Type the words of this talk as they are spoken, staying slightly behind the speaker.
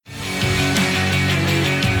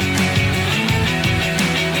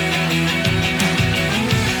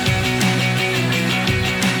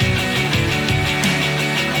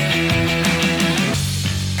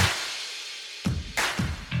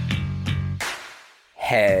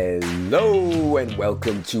Hello and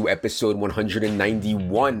welcome to episode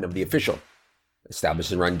 191 of the official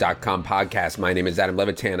EstablishAndRun.com podcast. My name is Adam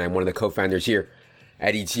Levitan. I'm one of the co-founders here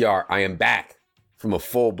at ETR. I am back from a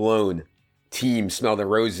full-blown Team Smell the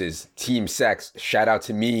Roses, Team Sex, shout out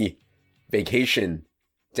to me, vacation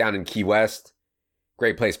down in Key West.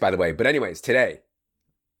 Great place, by the way. But anyways, today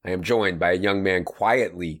I am joined by a young man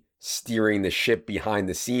quietly steering the ship behind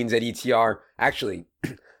the scenes at ETR. Actually,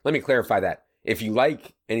 let me clarify that. If you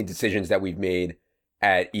like any decisions that we've made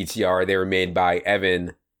at ETR, they were made by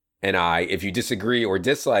Evan and I. If you disagree or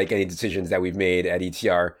dislike any decisions that we've made at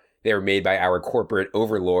ETR, they were made by our corporate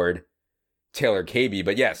overlord, Taylor Cabey.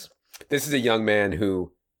 But yes, this is a young man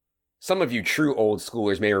who some of you true old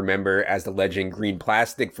schoolers may remember as the legend Green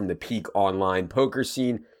Plastic from the peak online poker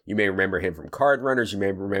scene. You may remember him from Card Runners. You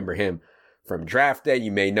may remember him from Draft Day.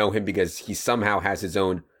 You may know him because he somehow has his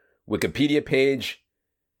own Wikipedia page.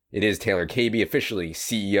 It is Taylor Cabey, officially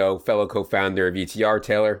CEO, fellow co-founder of ETR.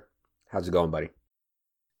 Taylor, how's it going, buddy?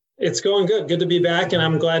 It's going good. Good to be back, and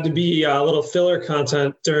I'm glad to be a little filler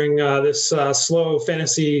content during this slow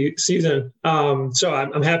fantasy season. So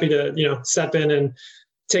I'm happy to step in and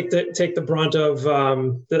take the brunt of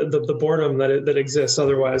the boredom that exists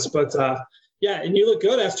otherwise. But yeah, and you look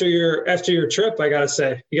good after your trip. I gotta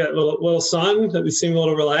say, you got a little sun. That we seem a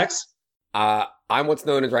little relaxed. I'm what's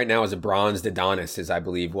known as right now as a bronzed Adonis, is I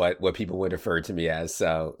believe what people would refer to me as.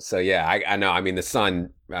 So yeah, I know. I mean, the sun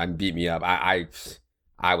beat me up. I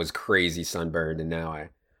was crazy sunburned, and now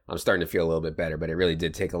I'm starting to feel a little bit better, but it really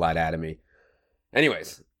did take a lot out of me.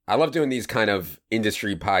 Anyways, I love doing these kind of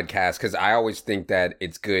industry podcasts because I always think that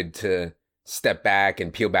it's good to step back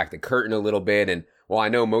and peel back the curtain a little bit. And while I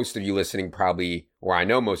know most of you listening probably, or I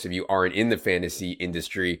know most of you aren't in the fantasy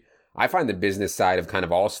industry, I find the business side of kind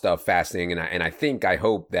of all stuff fascinating, and I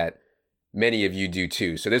hope that many of you do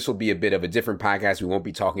too. So this will be a bit of a different podcast. We won't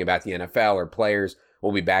be talking about the NFL or players.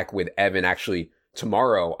 We'll be back with Evan. Actually,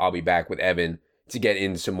 tomorrow I'll be back with Evan to get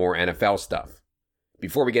into some more NFL stuff.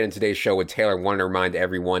 Before we get into today's show with Taylor, I want to remind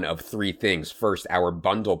everyone of three things. First, our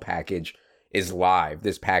bundle package is live.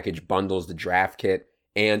 This package bundles the draft kit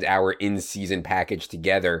and our in-season package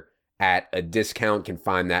together at a discount. You can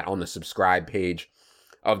find that on the subscribe page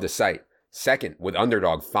of the site. Second, with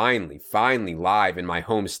Underdog finally live in my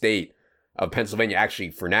home state of Pennsylvania.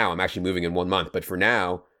 Actually, for now, I'm actually moving in 1 month, but for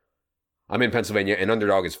now, I'm in Pennsylvania and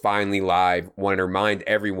Underdog is finally live. Wanted to remind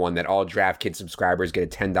everyone that all Draft Kit subscribers get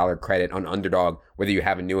a $10 credit on Underdog, whether you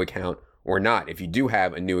have a new account or not. If you do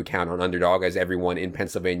have a new account on Underdog, as everyone in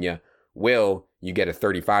Pennsylvania will, you get a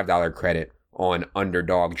 $35 credit on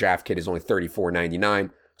Underdog. Draft Kit is only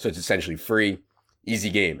 $34.99, so it's essentially free.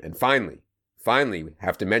 Easy game. And finally, we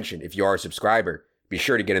have to mention, if you are a subscriber, be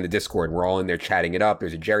sure to get in the Discord. We're all in there chatting it up.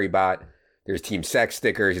 There's a Jerry bot. There's Team Sex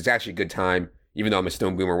stickers. It's actually a good time. Even though I'm a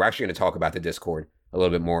stone boomer, we're actually going to talk about the Discord a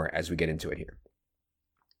little bit more as we get into it here.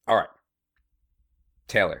 All right.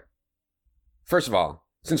 Taylor. First of all,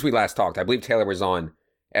 since we last talked, I believe Taylor was on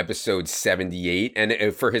episode 78.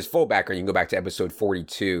 And for his full background, you can go back to episode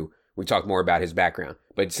 42. We talked more about his background.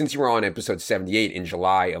 But since you were on episode 78 in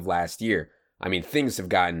July of last year, I mean, things have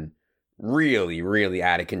gotten really, really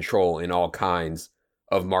out of control in all kinds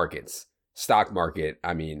of markets. Stock market,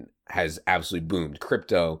 I mean, has absolutely boomed.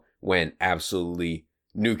 Crypto went absolutely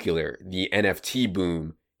nuclear. The NFT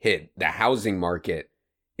boom hit. The housing market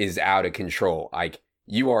is out of control. Like,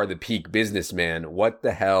 you are the peak businessman. What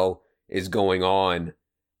the hell is going on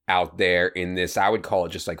out there in this? I would call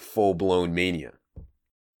it just like full-blown mania.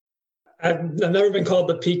 I've never been called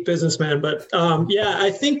the peak businessman, but yeah,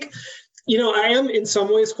 I think I am in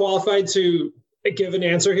some ways qualified to give an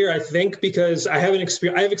answer here, I think, because I have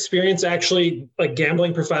experience actually like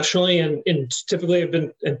gambling professionally and typically have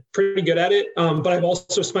been pretty good at it. But I've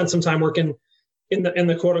also spent some time working in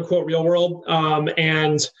the quote unquote real world.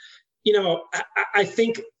 And I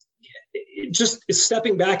think just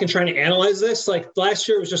stepping back and trying to analyze this, like last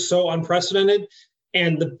year was just so unprecedented.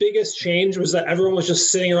 And the biggest change was that everyone was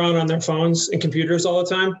just sitting around on their phones and computers all the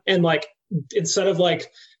time. And like, instead of like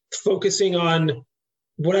focusing on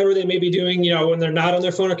whatever they may be doing, when they're not on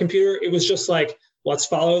their phone or computer, it was just like, let's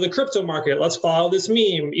follow the crypto market. Let's follow this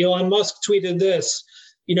meme. Elon Musk tweeted this,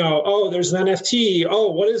 oh, there's an NFT.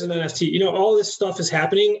 Oh, what is an NFT? All this stuff is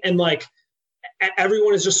happening. And like,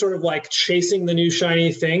 everyone is just sort of like chasing the new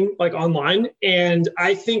shiny thing, like online. And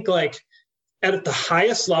I think like at the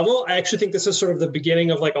highest level, I actually think this is sort of the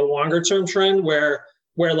beginning of like a longer term trend where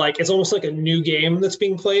like, it's almost like a new game that's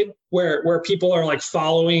being played where people are like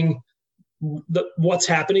following what's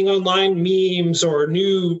happening online, memes or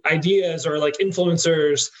new ideas or like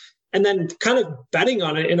influencers, and then kind of betting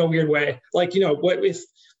on it in a weird way. Like, what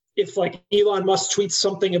if like Elon Musk tweets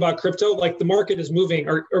something about crypto, like the market is moving,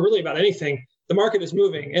 or really about anything, the market is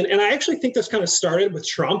moving. And I actually think this kind of started with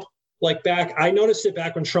Trump. Like I noticed it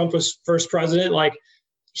back when Trump was first president. Like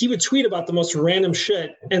he would tweet about the most random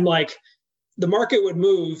shit, and like the market would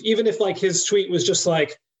move, even if like his tweet was just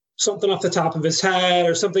like something off the top of his head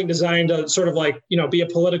or something designed to sort of like, be a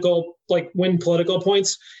political, like win political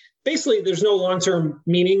points. Basically, there's no long-term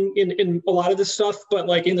meaning in a lot of this stuff, but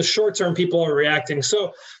like in the short term, people are reacting.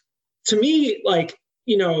 So to me, like,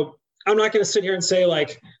 I'm not going to sit here and say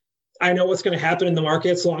like, I know what's going to happen in the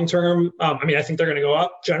markets long term. I mean, I think they're going to go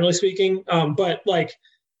up, generally speaking. But like,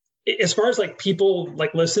 as far as like people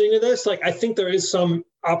like listening to this, like I think there is some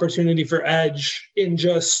opportunity for edge in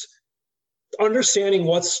just understanding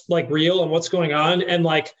what's like real and what's going on, and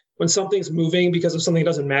like when something's moving because of something that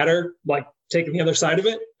doesn't matter, like taking the other side of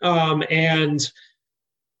it. And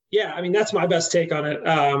yeah, I mean, that's my best take on it.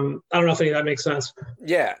 I don't know if any of that makes sense.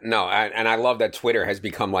 Yeah, no, and I love that Twitter has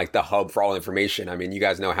become like the hub for all information. I mean, you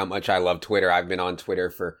guys know how much I love Twitter. I've been on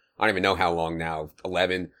Twitter for, I don't even know how long now,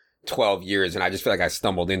 11, 12 years. And I just feel like I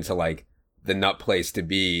stumbled into like the nut place to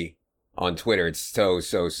be on Twitter. It's so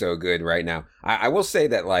good right now. I will say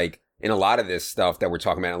that like in a lot of this stuff that we're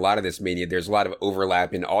talking about, a lot of this media, there's a lot of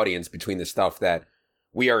overlap in audience between the stuff that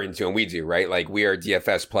we are into and we do, right? Like we are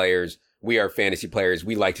DFS players. We are fantasy players.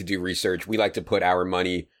 We like to do research. We like to put our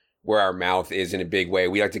money where our mouth is in a big way.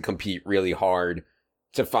 We like to compete really hard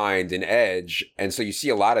to find an edge. And so you see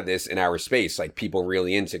a lot of this in our space, like people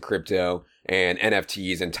really into crypto and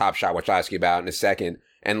NFTs and Top Shot, which I'll ask you about in a second.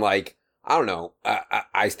 And like, I don't know.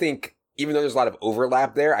 I think even though there's a lot of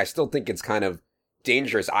overlap there, I still think it's kind of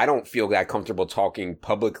dangerous. I don't feel that comfortable talking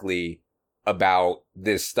publicly about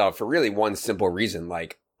this stuff for really one simple reason.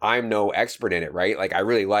 Like I'm no expert in it, right? Like I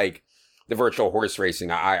really like the virtual horse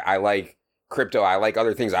racing. I like crypto. I like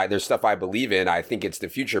other things. There's stuff I believe in. I think it's the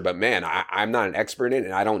future, but man, I'm not an expert in it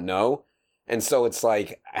and I don't know. And so it's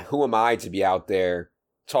like, who am I to be out there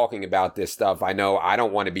talking about this stuff? I know I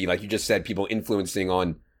don't want to be, like you just said, people influencing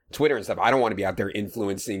on Twitter and stuff. I don't want to be out there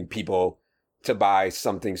influencing people to buy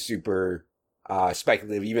something super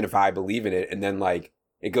speculative, even if I believe in it. And then like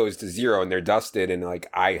it goes to zero and they're dusted and like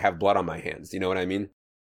I have blood on my hands. You know what I mean?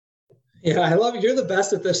 Yeah, I love it. You're the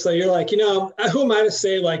best at this. So you're like, who am I to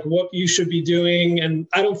say like what you should be doing? And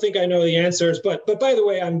I don't think I know the answers, but by the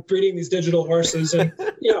way, I'm breeding these digital horses and,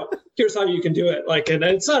 here's how you can do it. Like, and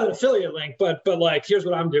it's not an affiliate link, but like, here's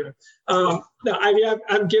what I'm doing. No, I mean,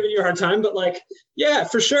 I'm giving you a hard time, but like, yeah,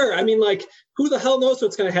 for sure. I mean, like who the hell knows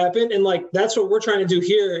what's going to happen? And like, that's what we're trying to do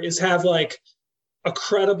here is have like a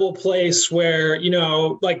credible place where,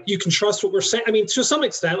 like you can trust what we're saying. I mean, to some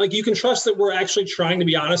extent, like you can trust that we're actually trying to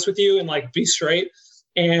be honest with you and like be straight.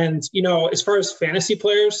 And, as far as fantasy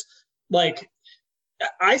players, like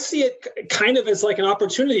I see it kind of as like an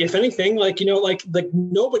opportunity, if anything, like, like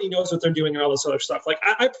nobody knows what they're doing and all this other stuff. Like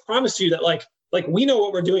I promise you that like we know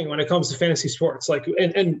what we're doing when it comes to fantasy sports, like,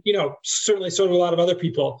 and certainly so do a lot of other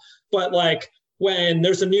people, but like, when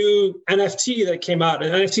there's a new NFT that came out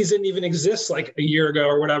and NFTs didn't even exist like a year ago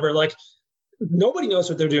or whatever, like nobody knows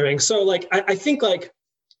what they're doing. So like, I think like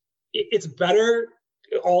it's better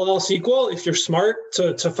all else equal if you're smart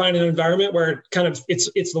to find an environment where kind of it's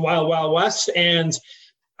the wild, wild west. And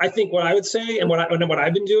I think what I would say and what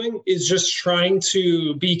I've been doing is just trying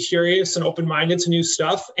to be curious and open-minded to new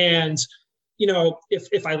stuff. And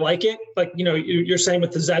if I like it, like, you're saying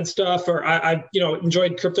with the Zed stuff, or I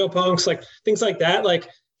enjoyed CryptoPunks, like things like that, like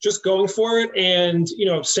just going for it and,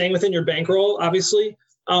 staying within your bankroll, obviously.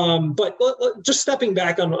 But just stepping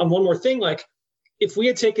back on one more thing, like if we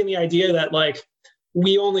had taken the idea that like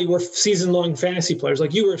we only were season-long fantasy players,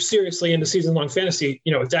 like you were seriously into season-long fantasy,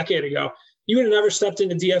 a decade ago, you would have never stepped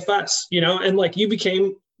into DFS, and like you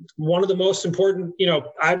became one of the most important,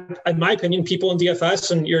 in my opinion, people in DFS,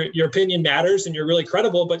 and your opinion matters and you're really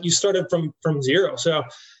credible, but you started from zero. So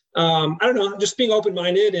I don't know, just being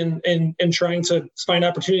open-minded and trying to find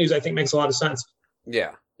opportunities, I think makes a lot of sense.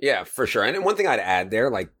 Yeah, for sure. And one thing I'd add there,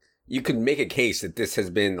 like you could make a case that this has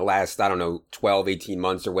been the last, 12, 18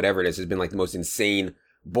 months or whatever it is, has been like the most insane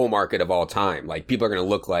bull market of all time. Like people are going to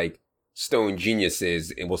look like stone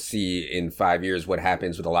geniuses and we'll see in 5 years what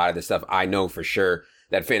happens with a lot of this stuff. I know for sure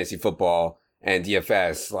that fantasy football and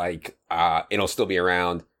DFS, like, it'll still be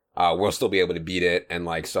around. We'll still be able to beat it. And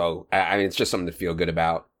like, so, I mean, it's just something to feel good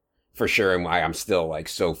about for sure. And why I'm still like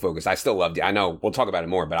so focused. I still love, I know we'll talk about it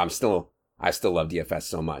more, but I still love DFS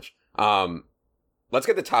so much. Let's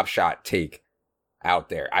get the Top Shot take out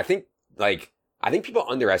there. I think people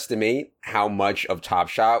underestimate how much of Top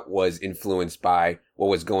Shot was influenced by what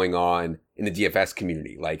was going on in the DFS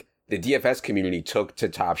community. Like the DFS community took to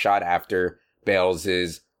Top Shot after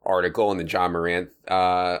Bales' article and the John Morant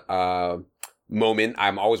moment.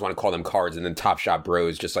 I always want to call them cards, and then Top Shot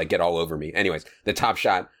Bros just like get all over me. Anyways, the Top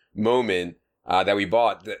Shot moment that we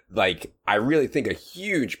bought, like I really think a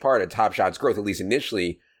huge part of Top Shot's growth, at least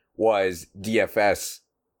initially, was DFS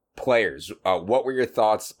players. What were your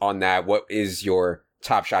thoughts on that? What is your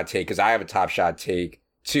Top Shot take? Because I have a Top Shot take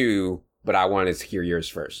too, but I wanted to hear yours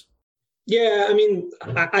first. Yeah, I mean,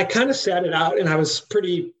 I kind of sat it out, and I was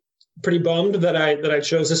pretty bummed that I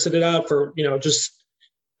chose to sit it out for, just,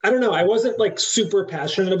 I don't know. I wasn't like super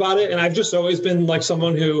passionate about it. And I've just always been like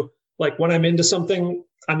someone who, like, when I'm into something,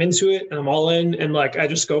 I'm into it and I'm all in, and like, I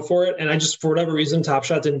just go for it. And I just, for whatever reason, Top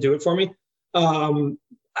Shot didn't do it for me.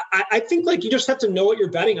 I think like you just have to know what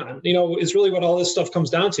you're betting on, is really what all this stuff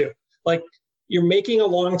comes down to. Like, you're making a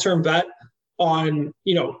long-term bet on,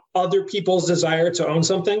 other people's desire to own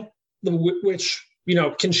something, which,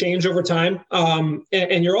 can change over time.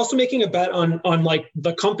 And you're also making a bet on like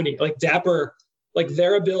the company, like Dapper, like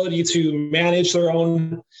their ability to manage their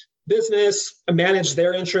own business, manage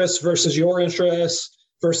their interests versus your interests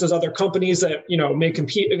versus other companies that, may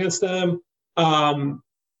compete against them.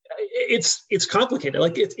 It's complicated.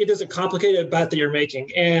 Like it is a complicated bet that you're making.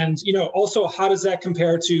 And, also how does that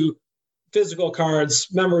compare to physical cards,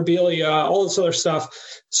 memorabilia, all this other stuff?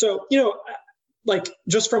 So, like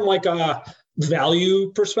just from like a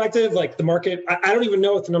value perspective, like the market, I don't even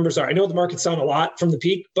know what the numbers are. I know the market's down a lot from the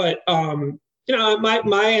peak, but,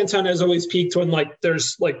 my antenna has always peaked when like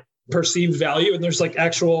there's like perceived value and there's like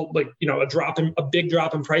actual, like, a big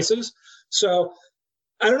drop in prices. So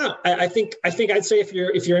I don't know. I think I'd say if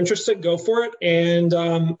you're interested, go for it. And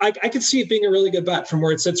I could see it being a really good bet from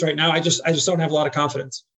where it sits right now. I just don't have a lot of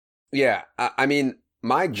confidence. Yeah. I mean,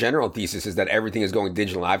 my general thesis is that everything is going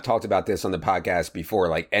digital. I've talked about this on the podcast before.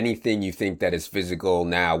 Like anything you think that is physical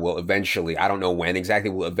now will eventually, I don't know when exactly,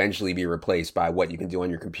 will eventually be replaced by what you can do on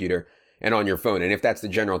your computer and on your phone. And if that's the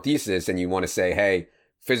general thesis and you want to say, hey,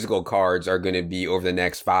 physical cards are going to be over the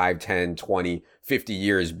next 5, 10, 20, 50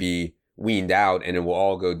 years be weaned out and it will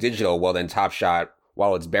all go digital, well then Top Shot,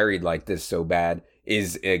 while it's buried like this so bad,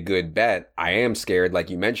 is a good bet. I am scared, like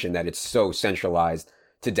you mentioned, that it's so centralized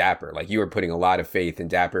to Dapper. Like you were putting a lot of faith in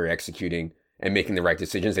Dapper executing and making the right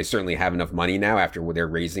decisions. They certainly have enough money now after what they're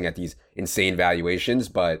raising at these insane valuations.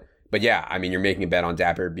 But yeah, I mean, you're making a bet on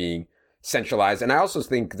Dapper being centralized. And I also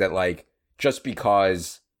think that like, just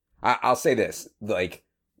because I'll say this, like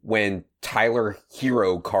when Tyler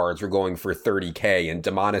Hero cards were going for 30K and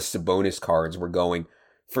Domantas Sabonis cards were going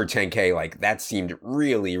for 10K, like that seemed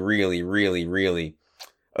really, really, really, really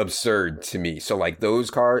absurd to me. So like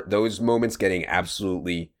those moments getting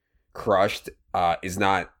absolutely crushed is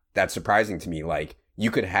not that surprising to me. Like you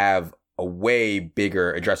could have a way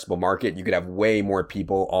bigger addressable market. You could have way more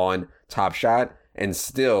people on Top Shot and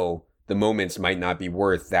still the moments might not be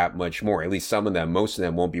worth that much more. At least some of them, most of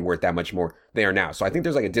them won't be worth that much more they are now. So I think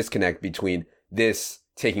there's like a disconnect between this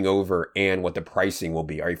taking over and what the pricing will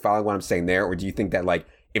be. Are you following what I'm saying there? Or do you think that like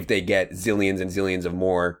if they get zillions and zillions of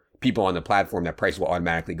more people on the platform, that price will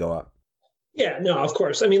automatically go up? Yeah, no, of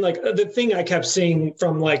course. I mean, like the thing I kept seeing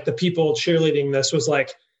from like the people cheerleading this was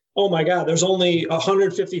like, oh my God, there's only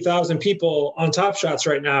 150,000 people on Top Shots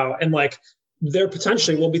right now. And like, there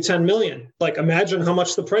potentially will be 10 million. Like, imagine how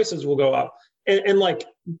much the prices will go up. And like,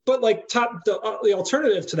 but like the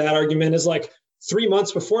alternative to that argument is like 3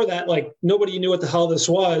 months before that, like nobody knew what the hell this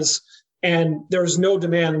was. And there's no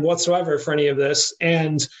demand whatsoever for any of this.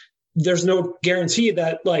 And there's no guarantee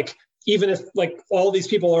that like, even if like all these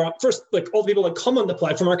people are first, like all the people that come on the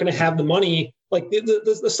platform aren't going to have the money, like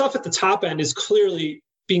the stuff at the top end is clearly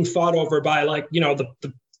being fought over by like,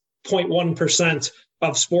 the 0.1%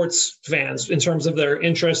 of sports fans in terms of their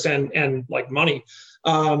interest and like money.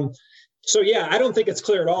 So yeah, I don't think it's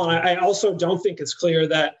clear at all. And I also don't think it's clear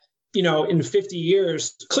that, in 50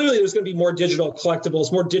 years, clearly there's going to be more digital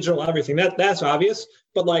collectibles, more digital everything. That's obvious.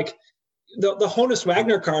 But like the Honus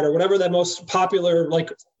Wagner card or whatever that most popular,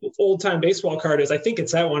 like old time baseball card is, I think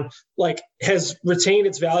it's that one, like has retained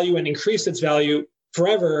its value and increased its value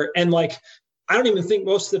forever. And like, I don't even think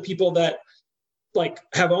most of the people that like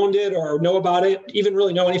have owned it or know about it even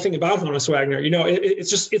really know anything about Honus Wagner.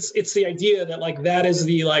 It's the idea that like, that is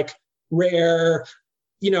the like rare,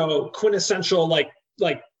 quintessential, like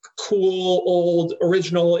cool, old,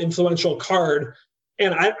 original, influential card.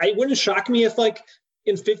 And I wouldn't shock me if like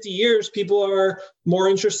in 50 years, people are more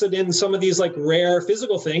interested in some of these like rare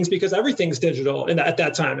physical things because everything's digital at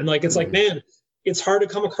that time. And like, it's like, man, it's hard to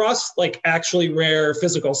come across like actually rare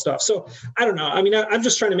physical stuff. So I don't know. I mean, I'm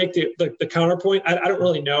just trying to make the counterpoint. I don't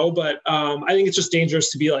really know, but I think it's just dangerous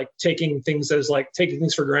to be like taking things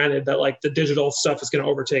for granted that like the digital stuff is going to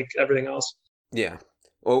overtake everything else. Yeah.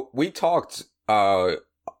 Well, we talked a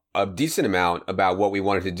decent amount about what we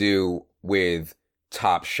wanted to do with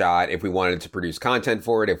Top Shot, if we wanted to produce content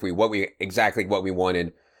for it, if we exactly what we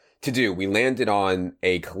wanted to do. We landed on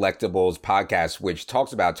a collectibles podcast, which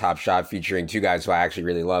talks about Top Shot, featuring two guys who I actually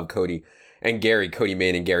really love, Cody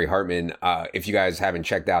Main and Gary Hartman. If you guys haven't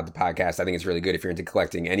checked out the podcast, I think it's really good if you're into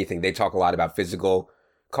collecting anything. They talk a lot about physical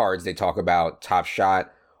cards. They talk about Top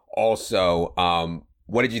Shot. Also,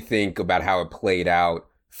 what did you think about how it played out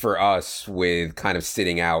for us with kind of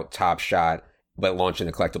sitting out Top Shot, but launching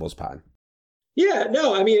the collectibles pod? Yeah,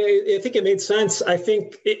 no, I mean, I think it made sense. I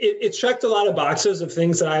think it checked a lot of boxes of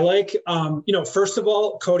things that I like. First of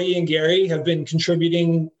all, Cody and Gary have been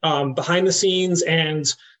contributing behind the scenes and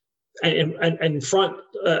front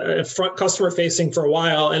customer facing for a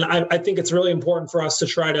while. And I think it's really important for us to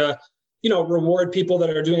try to, reward people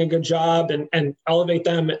that are doing a good job and elevate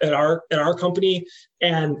them at our company.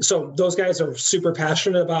 And so those guys are super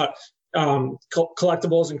passionate about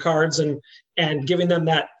collectibles and cards and giving them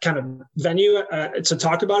that kind of venue to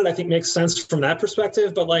talk about it, I think makes sense from that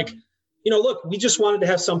perspective. But look, we just wanted to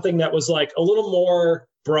have something that was like a little more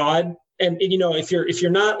broad. And if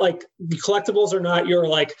you're not like, the collectibles are not your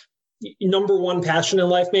like number one passion in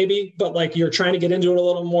life, maybe, but like you're trying to get into it a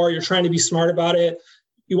little more, you're trying to be smart about it,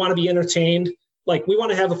 you want to be entertained. Like, we want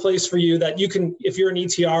to have a place for you that you can, if you're an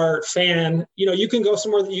ETR fan, you can go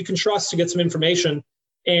somewhere that you can trust to get some information.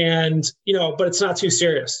 And, but it's not too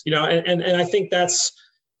serious, and I think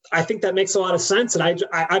that makes a lot of sense. And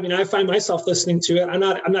I mean, I find myself listening to it. I'm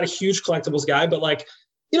not a huge collectibles guy, but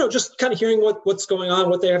just kind of hearing what's going on,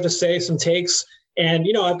 what they have to say, some takes. And,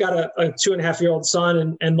 I've got a 2.5-year-old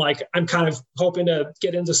son and like, I'm kind of hoping to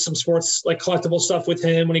get into some sports, like collectible stuff with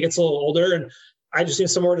him when he gets a little older, and I just need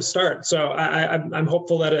somewhere to start. So I'm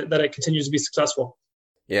hopeful that it continues to be successful.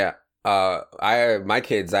 Yeah. My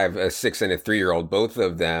kids, I have a 6 and a 3-year-old. Both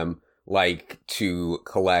of them like to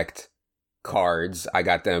collect cards. I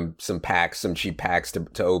got them some cheap packs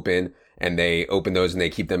to open, and they open those and they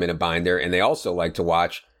keep them in a binder. And they also like to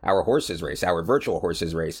watch our virtual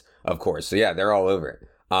horses race, of course. So yeah, they're all over it.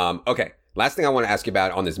 Okay. Last thing I want to ask you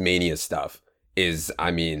about on this Mania stuff is,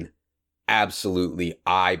 I mean, absolutely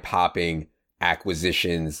eye-popping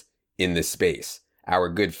acquisitions in the space. Our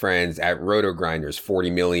good friends at Roto Grinders,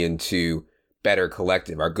 40 million to Better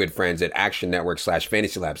Collective. Our good friends at Action Network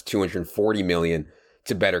 /Fantasy Labs, 240 million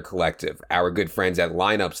to Better Collective. Our good friends at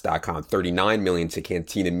lineups.com, 39 million to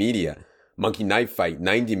Cantina Media. Monkey Knife Fight,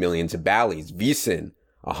 90 million to Bally's. VSiN,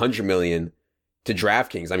 100 million to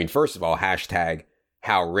DraftKings. I mean, first of all, hashtag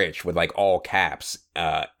how rich with like all caps,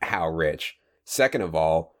 how rich. Second of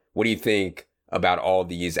all, what do you think about all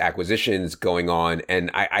these acquisitions going on? And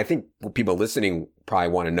I think what people listening probably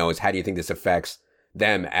want to know is, how do you think this affects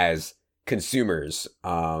them as consumers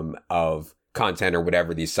of content or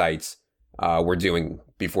whatever these sites were doing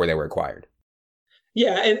before they were acquired?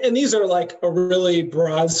 Yeah, and these are like a really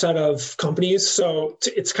broad set of companies, so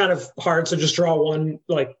it's kind of hard to just draw one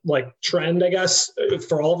like trend, I guess,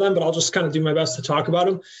 for all of them. But I'll just kind of do my best to talk about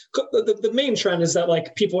them. The main trend is that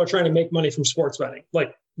like people are trying to make money from sports betting,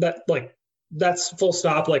 like that, like that's full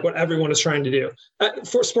stop, like what everyone is trying to do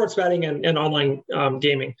for sports betting and online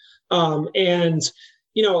gaming. And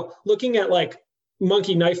looking at like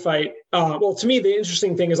Monkey Knife Fight, well, to me, the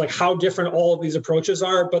interesting thing is like how different all of these approaches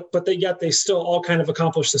are, but yet they still all kind of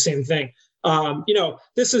accomplish the same thing.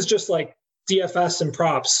 This is just like DFS and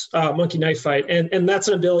props, Monkey Knife Fight, and that's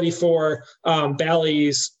an ability for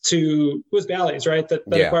Bally's it was Bally's, right? That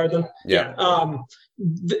acquired them. Yeah.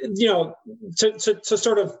 To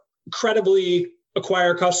sort of credibly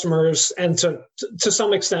acquire customers and to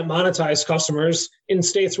some extent monetize customers in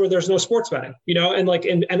states where there's no sports betting, and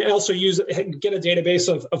also get a database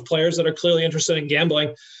of players that are clearly interested in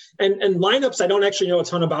gambling. And lineups, I don't actually know a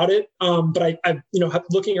ton about it, but I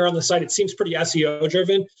looking around the site, it seems pretty SEO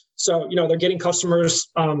driven. So they're getting customers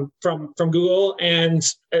from Google and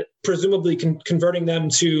presumably converting them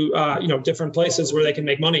to different places where they can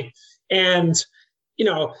make money. And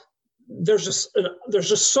there's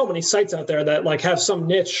just so many sites out there that like have some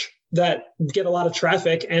niche that get a lot of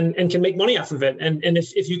traffic and can make money off of it. And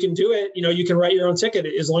if you can do it, you can write your own ticket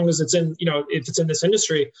as long as it's in, if it's in this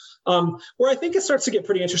industry. Where I think it starts to get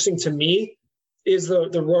pretty interesting to me is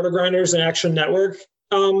the Roto Grinders and Action Network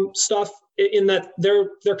stuff, in that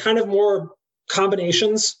they're kind of more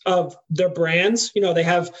combinations of their brands. They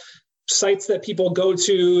have sites that people go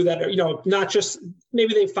to that are, not just,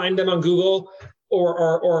 maybe they find them on Google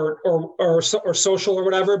or social or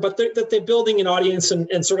whatever, but they're building an audience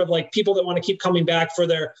and sort of like people that want to keep coming back for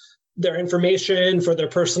their information, for their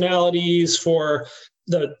personalities, for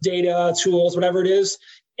the data tools, whatever it is.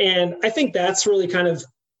 And I think that's really kind of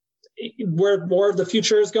where more of the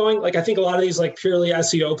future is going. Like, I think a lot of these like purely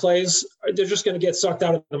SEO plays, they're just going to get sucked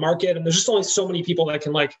out of the market. And there's just only so many people that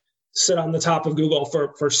can like sit on the top of Google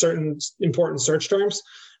for certain important search terms.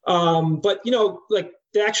 But, like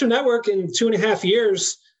the Action Network in 2.5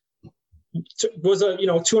 years was a,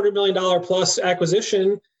 $200 million plus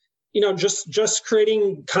acquisition, just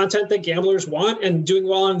creating content that gamblers want and doing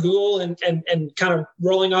well on Google and kind of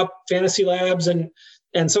rolling up Fantasy Labs and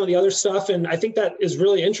some of the other stuff. And I think that is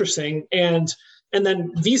really interesting. And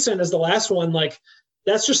then VSiN is the last one. Like,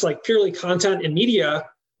 that's just like purely content and media,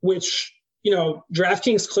 which,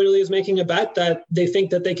 DraftKings clearly is making a bet that they think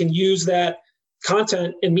that they can use that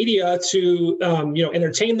content and media to,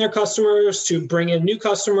 entertain their customers, to bring in new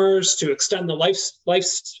customers, to extend the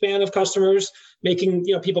lifespan of customers, making,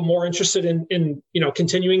 people more interested in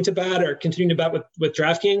continuing to bet or continuing to bet with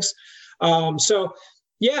DraftKings. So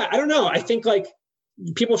yeah, I don't know. I think like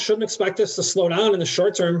people shouldn't expect this to slow down in the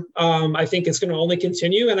short term. I think it's going to only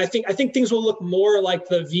continue. And I think things will look more like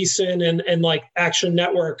the VSiN and like Action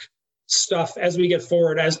Network stuff as we get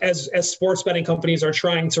forward, as sports betting companies are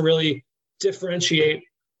trying to really differentiate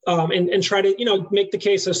and try to, make the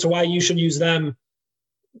case as to why you should use them,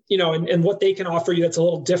 and what they can offer you that's a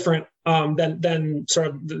little different than sort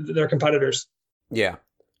of their competitors. Yeah.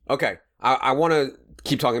 Okay. I want to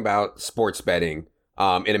keep talking about sports betting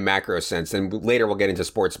in a macro sense. And later we'll get into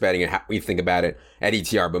sports betting and how we think about it at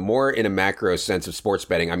ETR, but more in a macro sense of sports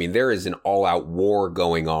betting. I mean, there is an all-out war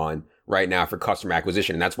going on right now for customer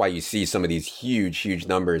acquisition. And that's why you see some of these huge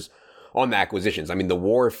numbers on the acquisitions. I mean, the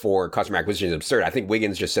war for customer acquisition is absurd. I think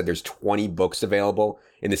Wiggins just said there's 20 books available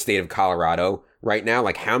in the state of Colorado right now.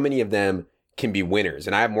 Like, how many of them can be winners?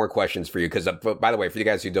 And I have more questions for you because, by the way, for you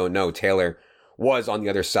guys who don't know, Taylor was on the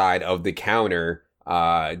other side of the counter. Do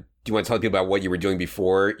you want to tell people about what you were doing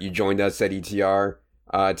before you joined us at ETR,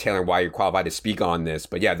 Taylor, and why you're qualified to speak on this?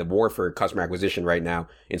 But yeah, the war for customer acquisition right now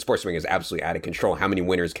in sports betting is absolutely out of control. How many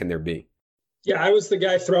winners can there be? Yeah, I was the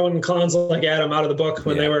guy throwing cons like Adam out of the book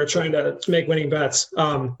when they were trying to make winning bets.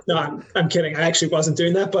 No, I'm kidding. I actually wasn't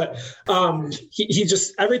doing that, but he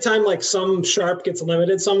just, every time like some sharp gets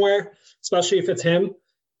limited somewhere, especially if it's him,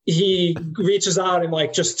 he reaches out and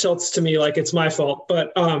like just tilts to me like it's my fault.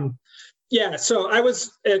 But yeah, so I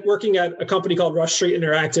was working at a company called Rush Street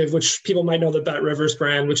Interactive, which people might know the Bet Rivers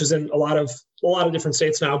brand, which is in a lot of different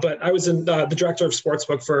states now. But I was in the director of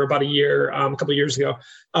sportsbook for about a year, a couple of years ago.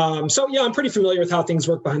 So yeah, I'm pretty familiar with how things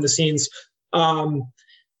work behind the scenes. I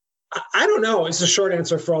don't know. It's a short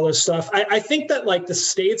answer for all this stuff. I think that like the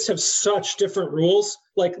states have such different rules,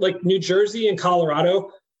 like New Jersey and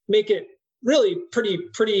Colorado make it really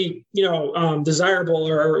pretty desirable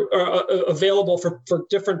or available for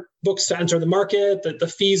different books to enter the market, that the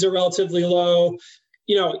fees are relatively low.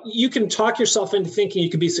 You can talk yourself into thinking you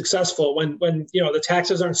could be successful when the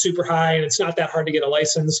taxes aren't super high and it's not that hard to get a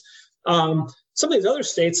license. Some of these other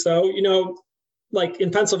states though, like in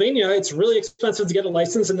Pennsylvania, it's really expensive to get a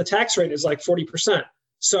license and the tax rate is like 40%.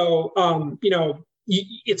 So,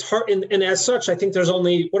 it's hard. And as such, I think there's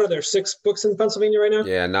only, what are there, 6 books in Pennsylvania right now?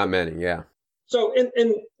 Yeah, not many. Yeah. So,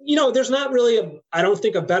 and there's not really I don't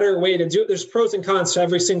think a better way to do it. There's pros and cons to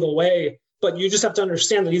every single way, but you just have to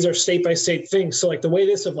understand that these are state by state things. So like the way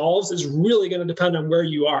this evolves is really going to depend on where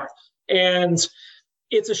you are. And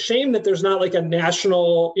it's a shame that there's not like a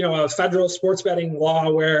national, a federal sports betting law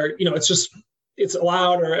where, it's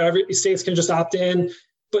allowed or every states can just opt in.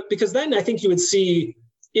 But because then I think you would see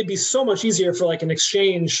it'd be so much easier for like an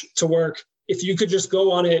exchange to work if you could just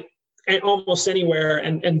go on it almost anywhere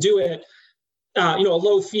and do it. A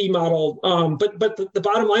low fee model. But the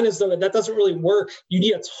bottom line is though, that doesn't really work. You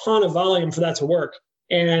need a ton of volume for that to work.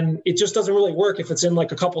 And it just doesn't really work if it's in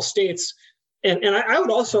like a couple states. And I would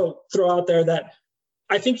also throw out there that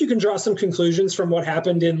I think you can draw some conclusions from what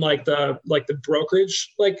happened in like the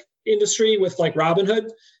brokerage like industry with like Robinhood.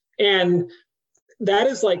 And that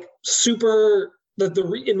is like super,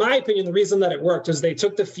 in my opinion, the reason that it worked is they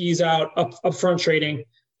took the fees out of upfront trading.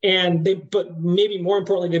 But maybe more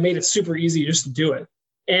importantly, they made it super easy just to do it.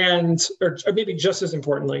 Or maybe just as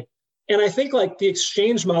importantly. And I think like the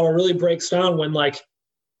exchange model really breaks down when like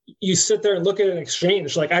you sit there and look at an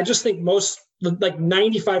exchange. Like, I just think most, like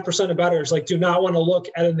 95% of bettors like do not want to look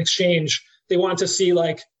at an exchange. They want to see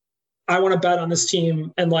like, I want to bet on this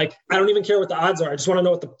team. And like, I don't even care what the odds are. I just want to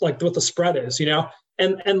know what the spread is,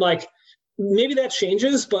 and like, maybe that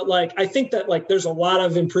changes, but like, I think that like, there's a lot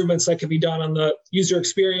of improvements that can be done on the user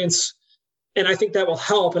experience. And I think that will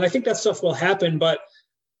help. And I think that stuff will happen, but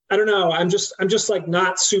I don't know. I'm just like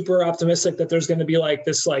not super optimistic that there's going to be like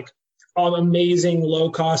this, like amazing low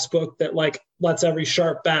cost book that like lets every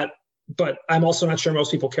sharp bet but I'm also not sure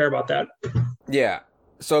most people care about that. Yeah.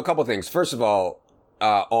 So a couple things. First of all,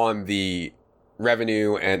 on the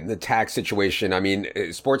revenue and the tax situation, I mean,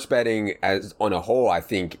 sports betting as on a whole, I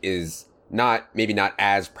think is maybe not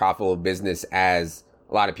as profitable a business as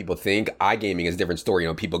a lot of people think. iGaming is a different story. You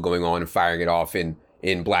know, people going on and firing it off in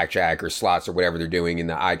blackjack or slots or whatever they're doing in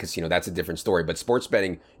the iCasino. That's a different story. But sports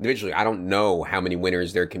betting individually, I don't know how many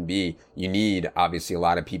winners there can be. You need obviously a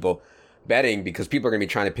lot of people betting because people are going to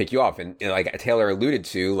be trying to pick you off. And like Taylor alluded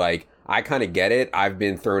to, like, I kind of get it. I've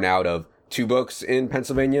been thrown out of 2 books in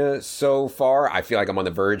Pennsylvania so far. I feel like I'm on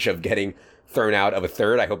the verge of getting thrown out of a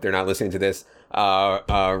third. I hope they're not listening to this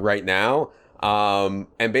right now.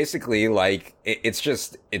 And basically, like,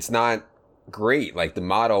 it's not great. Like, the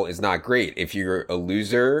model is not great. If you're a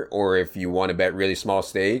loser or if you want to bet really small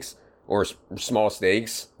stakes or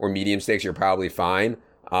medium stakes, you're probably fine.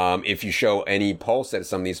 If you show any pulse at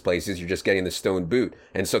some of these places, you're just getting the stone boot.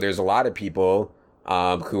 And so there's a lot of people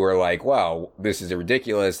who are like, well, this is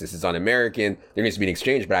ridiculous. This is un-American. There needs to be an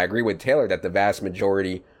exchange. But I agree with Taylor that the vast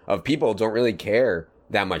majority of people don't really care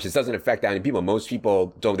that much. This doesn't affect that many people. Most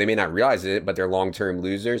people don't, they may not realize it, but they're long-term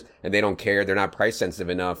losers and they don't care. They're not price sensitive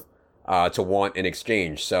enough to want an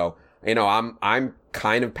exchange. So, you know, I'm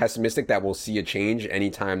kind of pessimistic that we'll see a change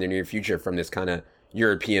anytime in the near future from this kind of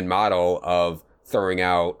European model of throwing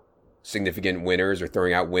out significant winners or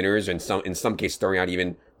throwing out winners, and in some cases throwing out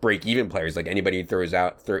even break-even players, like anybody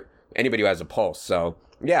anybody who has a pulse. So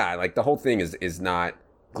yeah, like the whole thing is not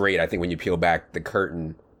great. I think when you peel back the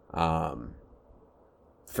curtain,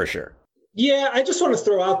 for sure. Yeah, I just want to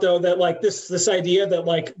throw out though that like this idea that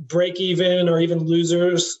like break even or even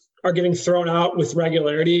losers are getting thrown out with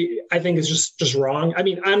regularity, I think is just wrong. I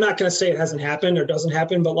mean, I'm not going to say it hasn't happened or doesn't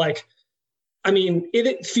happen, but like, I mean,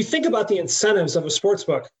 if you think about the incentives of a sports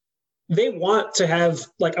book, they want to have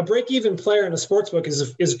like a break-even player in a sports book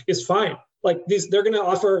is fine. Like they're going to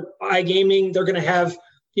offer iGaming. They're going to have,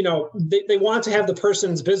 you know, they want to have the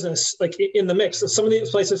person's business like in the mix. So some of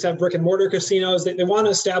these places have brick and mortar casinos. They want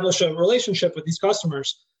to establish a relationship with these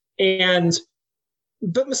customers,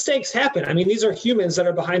 but mistakes happen. I mean, these are humans that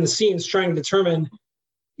are behind the scenes trying to determine,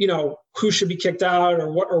 you know, who should be kicked out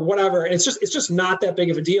or whatever. And it's just not that big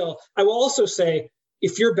of a deal. I will also say,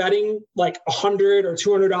 if you're betting like $100 or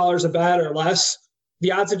 $200 a bet or less,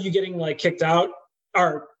 the odds of you getting like kicked out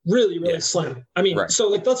are really, really slim. I mean, right. So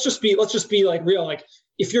like, let's just be like real. Like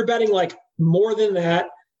if you're betting like more than that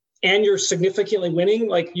and you're significantly winning,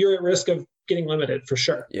 like you're at risk of getting limited for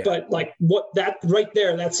sure. Yeah. But like what that right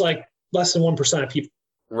there, that's like less than 1% of people.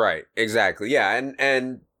 Right. Exactly. Yeah.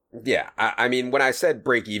 And yeah, I mean, when I said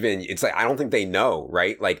break even, it's like, I don't think they know,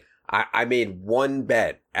 right? Like I made one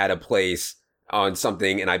bet at a place on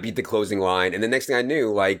something and I beat the closing line. And the next thing I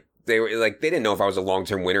knew, like they didn't know if I was a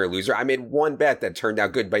long-term winner or loser. I made one bet that turned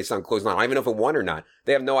out good based on closing line. I don't even know if it won or not.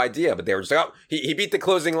 They have no idea, but they were just like, oh, he beat the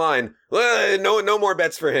closing line. No more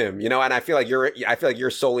bets for him, you know? And I feel like you're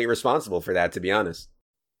solely responsible for that, to be honest.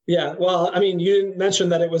 Yeah. Well, I mean, you didn't mention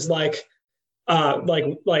that it was like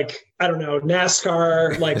I don't know,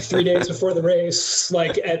 NASCAR, like 3 days before the race,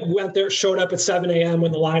 like went there, showed up at 7 a.m.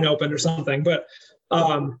 when the line opened or something. But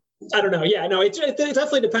I don't know. Yeah, no, it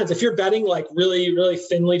definitely depends. If you're betting like really, really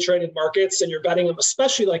thinly traded markets and you're betting them,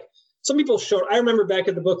 especially like some people showed, I remember back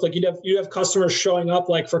at the book, like you'd have customers showing up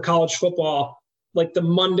like for college football, like the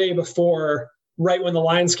Monday before, right when the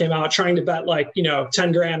lines came out, trying to bet like, you know,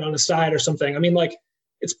 10 grand on a side or something. I mean, like,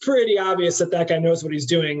 it's pretty obvious that guy knows what he's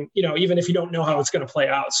doing, you know, even if you don't know how it's going to play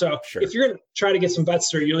out. So If you're going to try to get some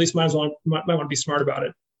bets through, you at least might want to be smart about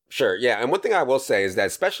it. Sure. Yeah. And one thing I will say is that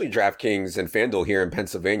especially DraftKings and FanDuel here in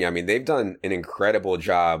Pennsylvania, I mean, they've done an incredible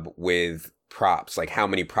job with props, like how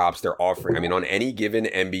many props they're offering. I mean, on any given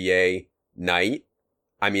NBA night,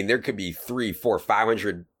 I mean, there could be 300, 400,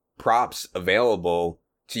 500 props available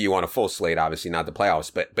to you on a full slate, obviously not the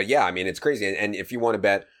playoffs, but yeah, I mean, it's crazy. And if you want to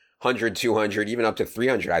bet 100, 200, even up to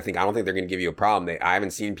 300, I don't think they're going to give you a problem. I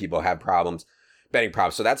haven't seen people have problems betting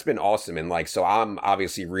props. So that's been awesome. And like, so I'm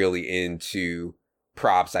obviously really into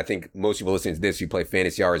props. I think most people listening to this who play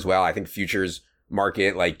fantasy are as well. I think futures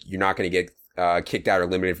market, like you're not going to get kicked out or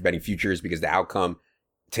limited for betting futures because the outcome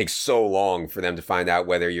takes so long for them to find out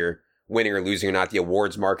whether you're winning or losing or not. The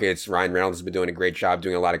awards markets, Ryan Reynolds has been doing a great job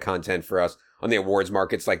doing a lot of content for us on the awards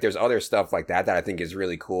markets. Like there's other stuff like that I think is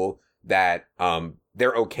really cool that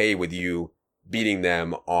they're okay with you beating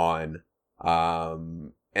them on.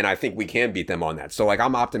 And I think we can beat them on that. So like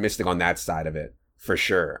I'm optimistic on that side of it. For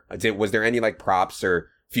sure. Was there any like props or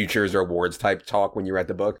futures or awards type talk when you were at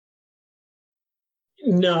the book?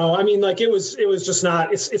 No, I mean, like it was just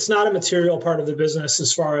not, it's not a material part of the business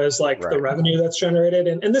as far as like the Right. revenue that's generated.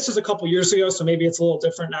 And this is a couple years ago, so maybe it's a little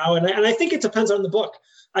different now. And I think it depends on the book.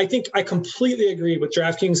 I think I completely agree with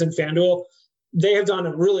DraftKings and FanDuel. They have done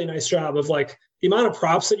a really nice job of like the amount of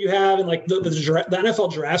props that you have and like the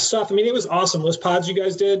NFL draft stuff. I mean, it was awesome. Those pods you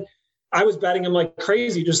guys did, I was betting them like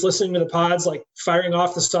crazy, just listening to the pods, like firing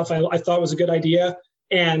off the stuff I thought was a good idea.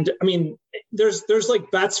 And I mean, there's like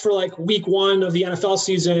bets for like week 1 of the NFL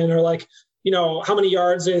season, or like, how many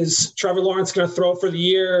yards is Trevor Lawrence going to throw for the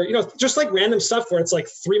year? Just like random stuff where it's like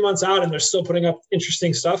 3 months out and they're still putting up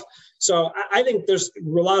interesting stuff. So I think there's a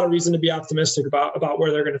lot of reason to be optimistic about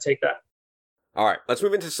where they're going to take that. All right, let's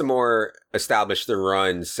move into some more establish the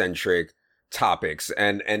run centric topics.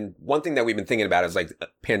 And one thing that we've been thinking about is like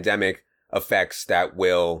pandemic effects that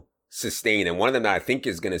will sustain. And one of them that I think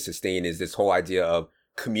is going to sustain is this whole idea of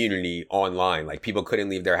community online. Like people couldn't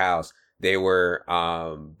leave their house. They were,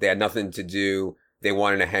 they had nothing to do. They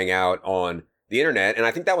wanted to hang out on the internet. And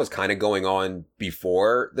I think that was kind of going on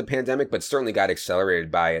before the pandemic, but certainly got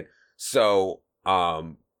accelerated by it. So,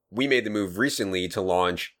 we made the move recently to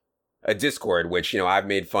launch a Discord, which, I've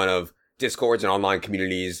made fun of Discords and online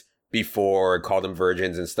communities before, called them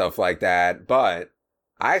virgins and stuff like that. But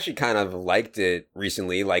I actually kind of liked it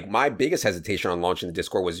recently. Like my biggest hesitation on launching the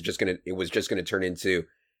Discord was just going to turn into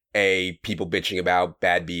A, people bitching about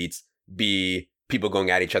bad beats, B, people going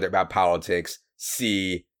at each other about politics,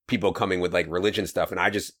 C, people coming with like religion stuff.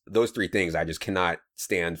 And those 3 things, I just cannot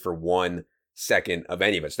stand for 1 second of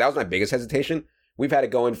any of it. So that was my biggest hesitation. We've had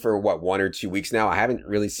it going for 1 or 2 weeks now. I haven't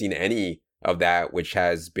really seen any of that, which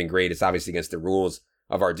has been great. It's obviously against the rules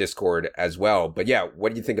of our Discord as well. But yeah,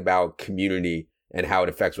 what do you think about community and how it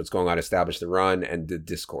affects what's going on, establish the run and the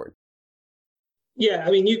Discord? Yeah,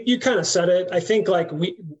 I mean, you kind of said it. I think like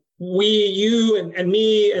you and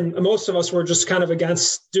me and most of us were just kind of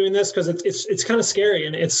against doing this because it's kind of scary,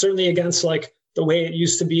 and it's certainly against like the way it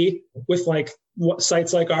used to be with like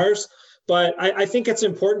sites like ours. But I think it's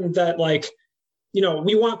important that like,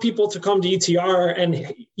 we want people to come to ETR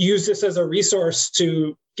and use this as a resource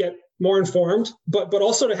to get more informed, but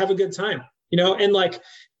also to have a good time, and like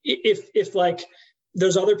if like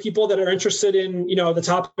there's other people that are interested in, the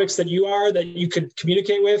topics that you could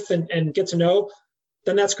communicate with and get to know,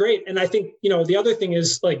 then that's great. And I think, the other thing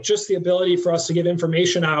is like just the ability for us to get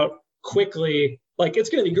information out quickly. Like it's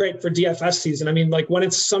going to be great for DFS season. I mean, like when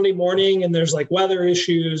it's Sunday morning and there's like weather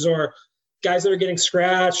issues or guys that are getting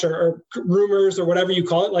scratched or rumors or whatever you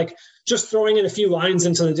call it, like just throwing in a few lines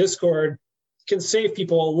into the Discord can save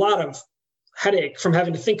people a lot of headache from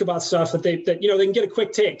having to think about stuff that they can get a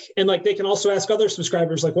quick take. And like, they can also ask other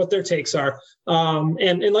subscribers, like what their takes are.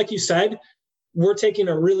 And like you said, we're taking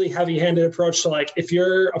a really heavy-handed approach to like, if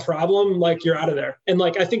you're a problem, like you're out of there. And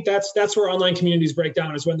like, I think that's where online communities break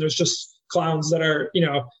down, is when there's just clowns that are,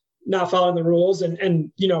 not following the rules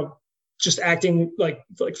and just acting like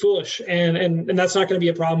foolish. And that's not going to be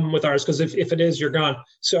a problem with ours, because if it is, you're gone.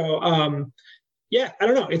 So yeah, I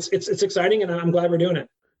don't know. It's exciting, and I'm glad we're doing it.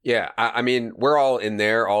 Yeah, I mean, we're all in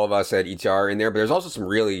there. All of us at ETR are in there, but there's also some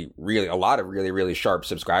a lot of really sharp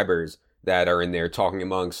subscribers that are in there talking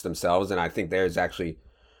amongst themselves, and I think there's actually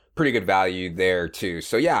pretty good value there too.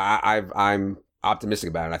 So yeah, I'm optimistic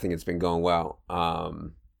about it. I think it's been going well.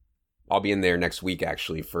 I'll be in there next week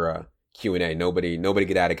actually for a Q&A. Nobody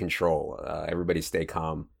get out of control. Everybody stay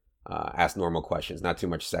calm. Ask normal questions. Not too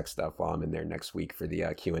much sex stuff while I'm in there next week for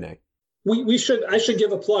the Q&A. I should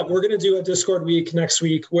give a plug. We're going to do a Discord week next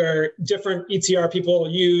week where different ETR people,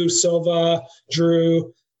 you, Silva,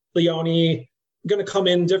 Drew, Leone, going to come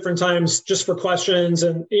in different times just for questions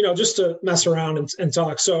and, just to mess around and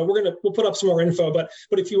talk. So we'll put up some more info, but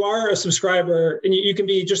if you are a subscriber, and you can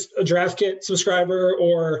be just a Draft Kit subscriber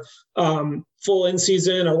or full in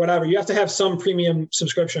season or whatever, you have to have some premium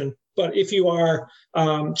subscription. But if you are,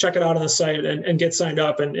 check it out on the site and get signed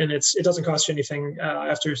up, and it doesn't cost you anything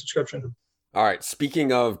after your subscription. All right.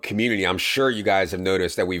 Speaking of community, I'm sure you guys have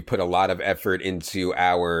noticed that we've put a lot of effort into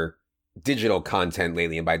our digital content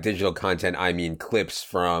lately. And by digital content, I mean clips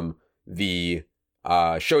from the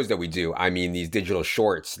shows that we do. I mean these digital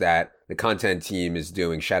shorts that the content team is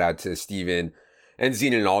doing. Shout out to Steven and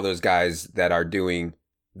Zenon and all those guys that are doing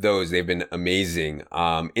those. They've been amazing.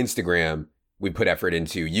 Instagram, we put effort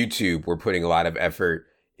into. YouTube, we're putting a lot of effort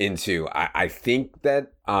into. I think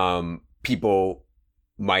that people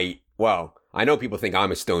might, I know people think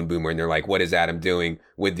I'm a stone boomer and they're like, what is Adam doing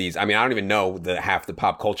with these? I mean, I don't even know half the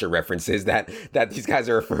pop culture references that these guys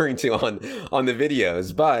are referring to on the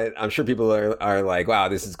videos, but I'm sure people are like, wow,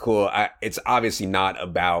 this is cool. It's obviously not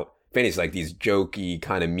about fantasy. Like these jokey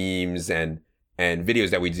kind of memes and videos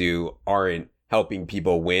that we do aren't helping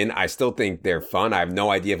people win. I still think they're fun. I have no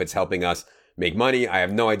idea if it's helping us make money. I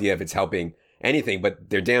have no idea if it's helping anything, but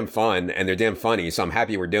they're damn fun and they're damn funny. So I'm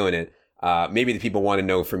happy we're doing it. Maybe the people want to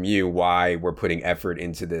know from you why we're putting effort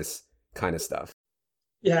into this kind of stuff.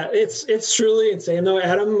 Yeah, it's truly insane though,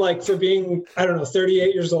 Adam, like for being, I don't know,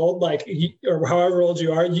 38 years old, like, or however old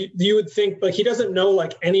you are, you would think like he doesn't know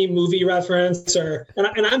like any movie reference and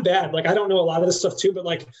I'm bad. Like, I don't know a lot of this stuff too, but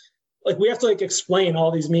like we have to like explain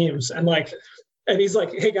all these memes and he's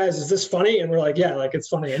like, hey guys, is this funny? And we're like, yeah, like it's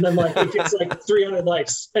funny. And then like it gets like 300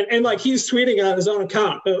 likes and like he's tweeting on his own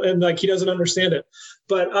account and like he doesn't understand it.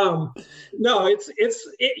 But no,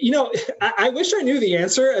 I wish I knew the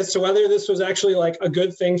answer as to whether this was actually like a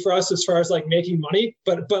good thing for us as far as like making money.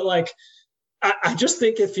 But like, I just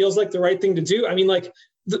think it feels like the right thing to do. I mean, like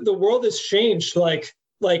the world has changed. Like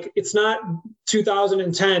it's not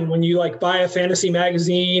 2010 when you like buy a fantasy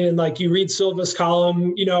magazine and like you read Silva's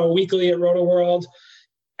column, weekly at Roto World.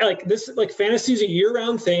 Like this, like fantasy is a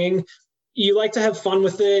year-round thing. You like to have fun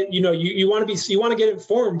with it. You want to get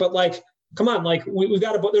informed, but like, come on, like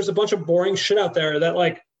there's a bunch of boring shit out there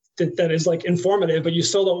that is like informative, but you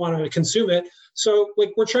still don't want to consume it. So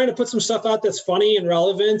like we're trying to put some stuff out that's funny and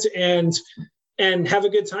relevant and have a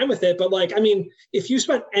good time with it. But like, I mean, if you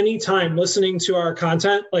spent any time listening to our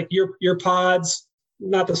content, like your pods,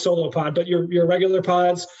 not the solo pod, but your regular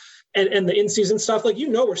pods and the in-season stuff, like,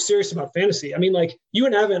 we're serious about fantasy. I mean, like you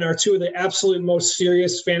and Evan are two of the absolute most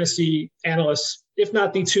serious fantasy analysts, if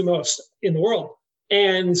not the two most in the world.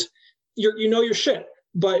 And your shit,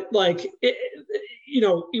 but like,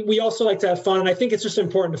 we also like to have fun. And I think it's just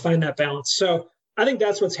important to find that balance. So I think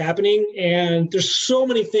that's what's happening. And there's so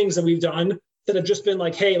many things that we've done that have just been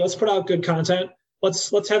like, hey, let's put out good content.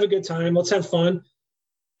 Let's have a good time. Let's have fun.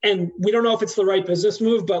 And we don't know if it's the right business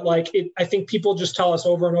move, but like, I think people just tell us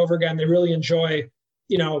over and over again, they really enjoy,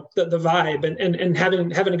 the vibe and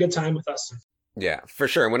having a good time with us. Yeah, for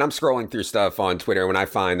sure. When I'm scrolling through stuff on Twitter, when I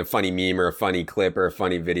find a funny meme or a funny clip or a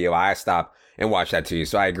funny video, I stop and watch that too.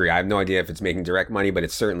 So I agree. I have no idea if it's making direct money, but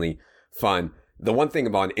it's certainly fun. The one thing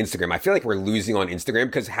about Instagram, I feel like we're losing on Instagram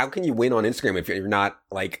because how can you win on Instagram if you're not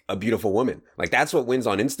like a beautiful woman? Like that's what wins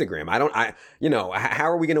on Instagram. How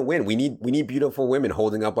are we going to win? We need beautiful women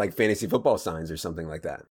holding up like fantasy football signs or something like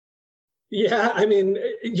that. Yeah, I mean,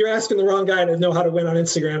 you're asking the wrong guy to know how to win on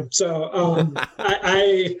Instagram. So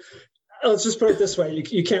I let's just put it this way: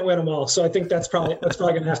 you can't win them all. So I think that's probably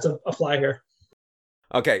going to have to apply here.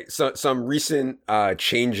 Okay, so some recent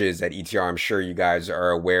changes at ETR, I'm sure you guys are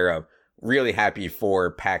aware of. Really happy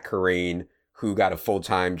for Pat Kerrane, who got a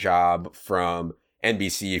full-time job from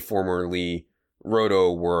NBC, formerly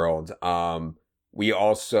Roto World. Kerrane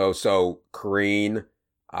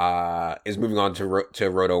is moving on to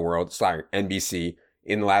Roto World, NBC.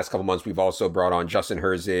 In the last couple months, we've also brought on Justin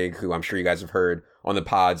Herzig, who I'm sure you guys have heard on the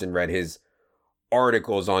pods and read his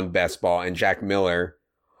articles on Best Ball, and Jack Miller.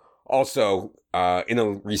 Also, in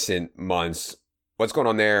the recent months, what's going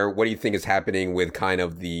on there? What do you think is happening with kind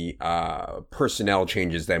of the personnel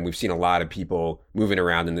changes that we've seen a lot of people moving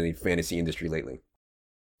around in the fantasy industry lately?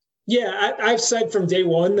 Yeah, I've said from day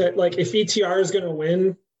one that like if ETR is going to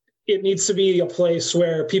win, it needs to be a place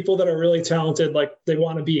where people that are really talented, like they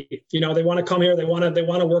want to be, they want to come here, they want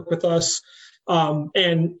to work with us. And,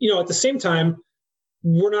 at the same time,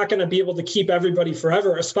 we're not going to be able to keep everybody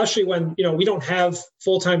forever, especially when, we don't have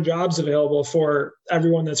full-time jobs available for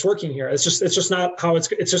everyone that's working here. It's just not how it's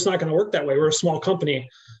just not going to work that way. We're a small company.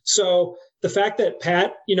 So the fact that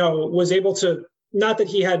Pat, was able to, not that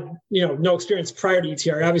he had, no experience prior to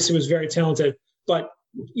ETR, obviously was very talented, but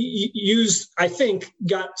I think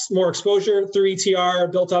got more exposure through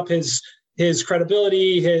ETR, built up his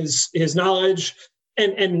credibility, his knowledge.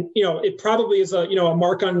 And it probably is a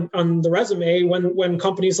mark on the resume when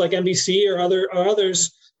companies like NBC or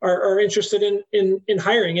others are interested in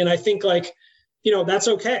hiring. And I think that's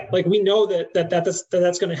okay. Like we know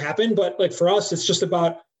that's going to happen, but like for us, it's just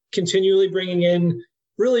about continually bringing in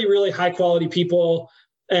really, really high quality people.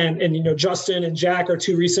 And Justin and Jack are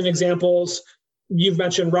two recent examples. You've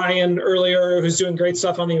mentioned Ryan earlier, who's doing great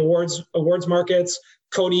stuff on the awards markets.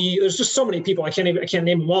 Cody, there's just so many people. I can't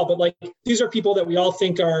name them all, but like these are people that we all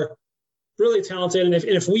think are really talented. And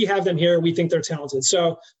if we have them here, we think they're talented.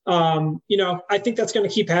 So, I think that's going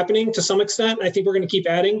to keep happening to some extent. I think we're going to keep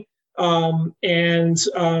adding. I'm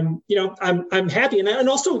happy. And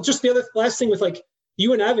also just the last thing with like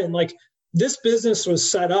you and Evan, like this business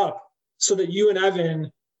was set up so that you and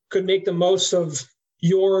Evan could make the most of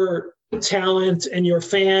your talent and your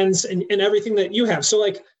fans and everything that you have. So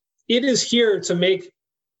like, it is here to make,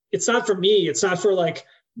 it's not for me. It's not for like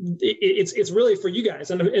it's really for you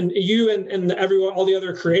guys and you and everyone, all the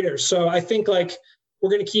other creators. So I think like we're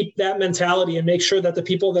going to keep that mentality and make sure that the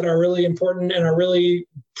people that are really important and are really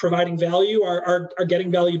providing value are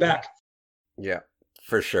getting value back. Yeah,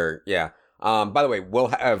 for sure. Yeah. By the way, we'll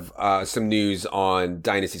have some news on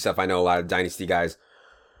Dynasty stuff. I know a lot of Dynasty guys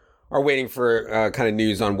are waiting for kind of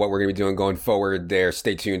news on what we're going to be doing going forward there.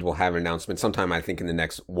 Stay tuned. We'll have an announcement sometime, I think, in the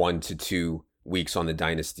next 1 to 2 weeks on the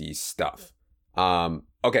Dynasty stuff.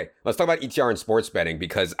 Okay, let's talk about ETR and sports betting,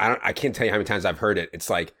 because I can't tell you how many times I've heard it. It's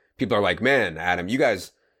like people are like, man, Adam, you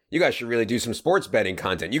guys should really do some sports betting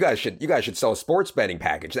content. You guys should sell a sports betting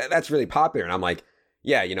package. That's really popular. And I'm like,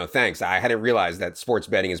 yeah, thanks. I hadn't realized that sports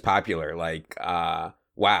betting is popular. Like,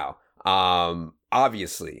 wow.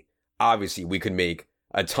 Obviously we could make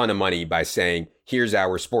a ton of money by saying, here's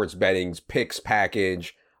our sports betting picks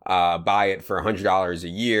package, buy it for $100 a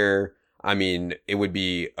year. I mean, it would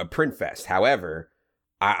be a print fest. However,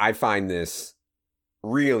 I find this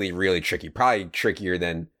really, really tricky, probably trickier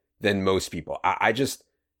than most people. I just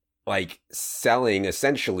like selling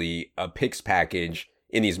essentially a picks package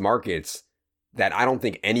in these markets that I don't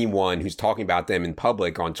think anyone who's talking about them in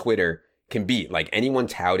public on Twitter can beat. Like anyone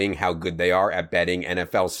touting how good they are at betting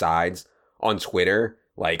NFL sides on Twitter.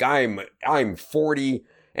 Like I'm 40-19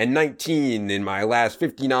 in my last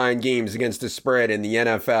 59 games against the spread in the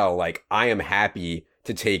NFL. Like I am happy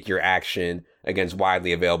to take your action against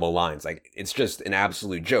widely available lines. Like it's just an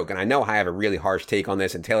absolute joke. And I know I have a really harsh take on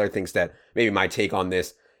this, and Taylor thinks that maybe my take on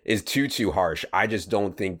this is too harsh. I just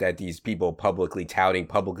don't think that these people publicly touting,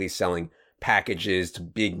 publicly selling packages to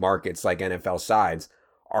big markets like NFL sides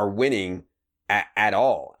are winning at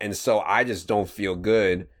all. And so I just don't feel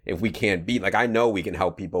good if we can't beat, like I know we can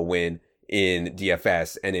help people win in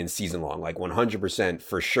DFS and in season long, like 100%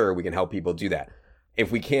 for sure we can help people do that.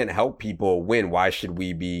 If we can't help people win, why should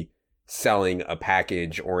we be selling a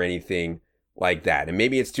package or anything like that? And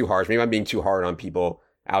maybe it's too harsh. Maybe I'm being too hard on people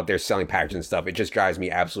out there selling packages and stuff. It just drives me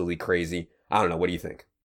absolutely crazy. I don't know. What do you think?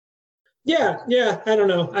 Yeah. I don't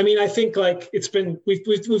know. I mean, I think like it's been, we've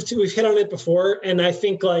hit on it before. And I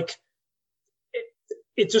think like,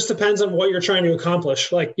 it just depends on what you're trying to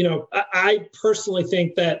accomplish. Like, I personally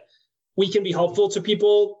think that we can be helpful to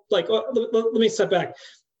people. Like, let me step back.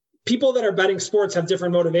 People that are betting sports have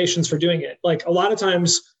different motivations for doing it. Like a lot of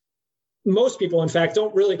times, most people, in fact,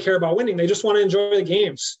 don't really care about winning. They just want to enjoy the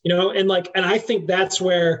games, and I think that's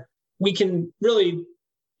where we can really,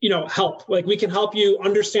 help. Like we can help you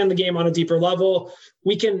understand the game on a deeper level.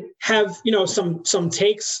 We can have, some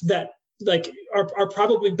takes that like are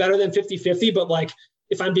probably better than 50-50, but like,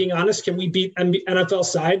 if I'm being honest, can we beat NFL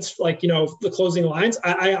sides? Like, the closing lines,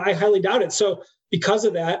 I highly doubt it. So because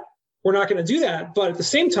of that, we're not going to do that. But at the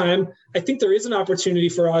same time, I think there is an opportunity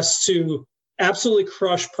for us to absolutely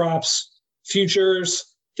crush props, futures,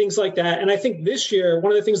 things like that. And I think this year,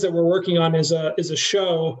 one of the things that we're working on is a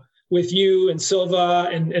show with you and Silva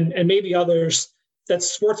and maybe others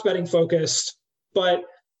that's sports betting focused, but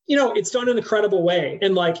it's done in an incredible way.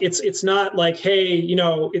 And like, it's not like, hey,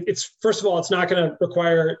 it's first of all, it's not going to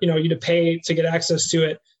require, you to pay to get access to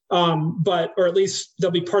it. Or at least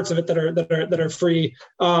there'll be parts of it that are free.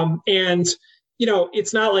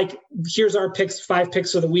 It's not like here's our picks, 5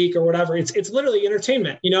 picks of the week or whatever. It's literally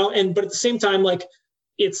entertainment, but at the same time, like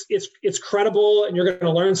it's credible and you're going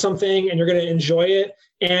to learn something and you're going to enjoy it.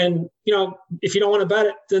 And, if you don't want to bet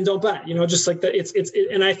it, then don't bet, just like that.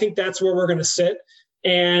 And I think that's where we're going to sit.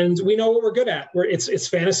 And we know what we're good at. It's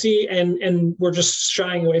fantasy, and we're just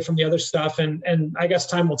shying away from the other stuff. And I guess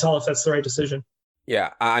time will tell if that's the right decision. Yeah,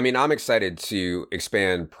 I mean, I'm excited to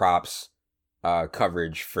expand props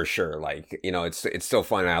coverage for sure. Like, it's so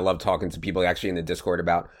fun. I love talking to people actually in the Discord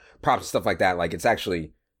about props and stuff like that. Like, it's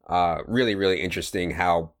actually really, really interesting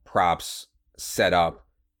how props set up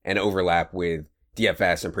and overlap with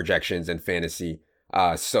DFS and projections and fantasy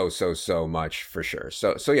so much for sure.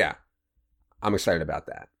 So yeah. I'm excited about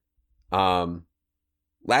that.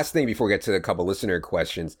 Last thing before we get to a couple listener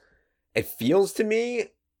questions, it feels to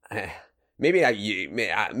me, maybe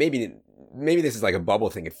this is like a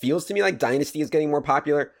bubble thing. It feels to me like Dynasty is getting more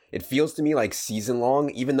popular. It feels to me like season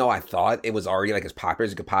long, even though I thought it was already like as popular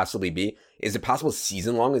as it could possibly be. Is it possible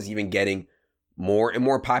season long is even getting more and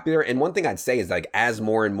more popular? And one thing I'd say is like as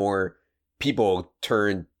more and more people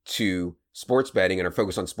turn to sports betting and are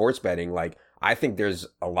focused on sports betting, like I think there's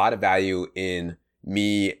a lot of value in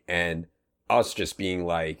me and us just being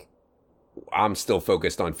like, I'm still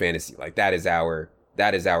focused on fantasy. Like that is our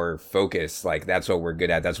focus. Like that's what we're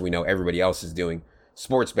good at. That's what we know everybody else is doing.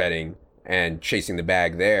 Sports betting and chasing the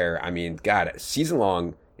bag there. I mean, God, season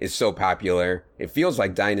long is so popular. It feels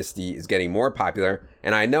like Dynasty is getting more popular.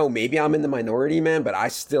 And I know maybe I'm in the minority, man, but I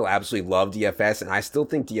still absolutely love DFS. And I still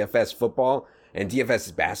think DFS football and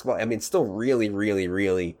DFS basketball, I mean, it's still really, really,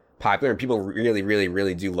 really popular. And people really, really,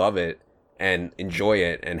 really do love it and enjoy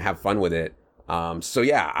it and have fun with it. So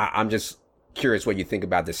yeah, I'm just curious what you think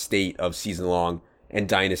about the state of season long and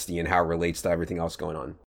Dynasty and how it relates to everything else going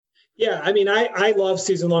on. Yeah, I mean, I love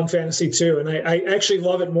season long fantasy too, and I actually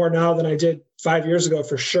love it more now than I did 5 years ago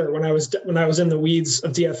for sure. When I was in the weeds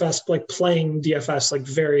of DFS, like playing DFS like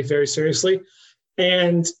very, very seriously,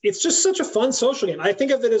 and it's just such a fun social game. I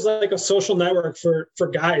think of it as like a social network for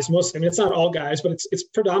guys. Mostly, I mean, it's not all guys, but it's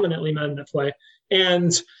predominantly men that play,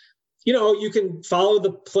 and you know, you can follow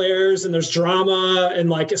the players and there's drama and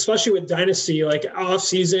like, especially with Dynasty, like off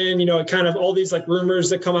season, you know, kind of all these like rumors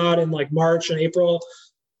that come out in like March and April,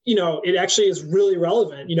 you know, it actually is really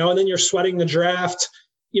relevant, you know, and then you're sweating the draft,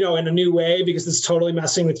 you know, in a new way because it's totally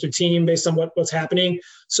messing with your team based on what's happening.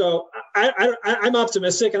 So I'm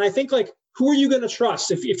optimistic. And I think like, who are you going to trust?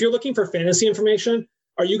 If you're looking for fantasy information,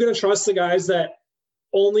 are you going to trust the guys that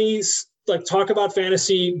only like talk about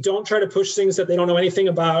fantasy, don't try to push things that they don't know anything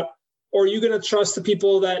about? Or are you going to trust the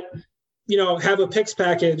people that, you know, have a picks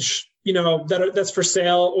package, you know, that's for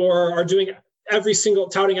sale or are doing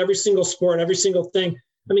touting every single sport, every single thing?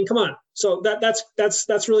 I mean, come on. So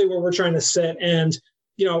that's really where we're trying to sit. And,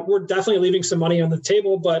 you know, we're definitely leaving some money on the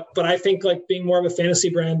table, but I think like being more of a fantasy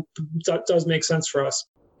brand does make sense for us.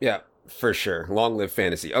 Yeah, for sure. Long live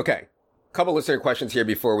fantasy. Okay. Couple listener questions here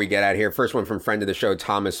before we get out of here. First one from friend of the show,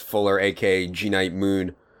 Thomas Fuller, aka G Night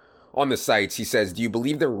Moon. On the sites, he says, do you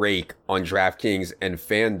believe the rake on DraftKings and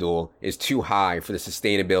FanDuel is too high for the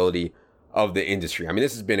sustainability of the industry? I mean,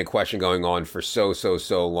 this has been a question going on for so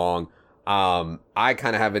long. I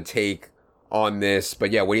kind of have a take on this,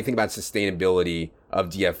 but yeah, what do you think about sustainability of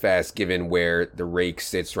DFS given where the rake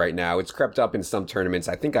sits right now? It's crept up in some tournaments.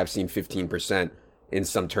 I think I've seen 15% in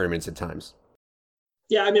some tournaments at times.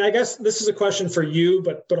 Yeah, I mean, I guess this is a question for you,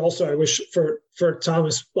 but also I wish for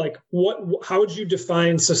Thomas, like how would you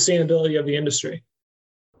define sustainability of the industry?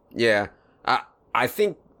 Yeah, I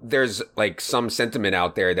think there's like some sentiment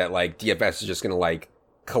out there that like DFS is just going to like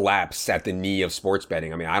collapse at the knee of sports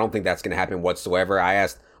betting. I mean, I don't think that's going to happen whatsoever. I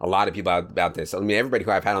asked a lot of people about this. I mean, everybody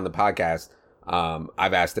who I've had on the podcast,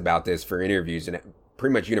 I've asked about this for interviews, and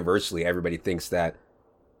pretty much universally, everybody thinks that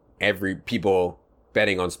people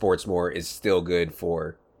betting on sports more is still good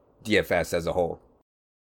for DFS as a whole.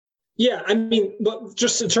 Yeah, I mean, but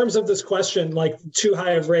just in terms of this question, like too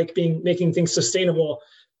high of rake making things sustainable,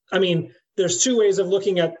 I mean, there's two ways of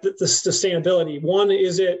looking at the sustainability. One,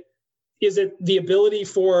 is it the ability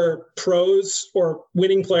for pros or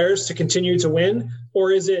winning players to continue to win,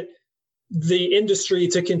 or is it the industry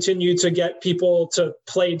to continue to get people to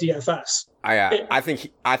play DFS? I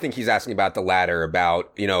think he's asking about the latter,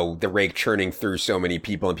 about, you know, the rake churning through so many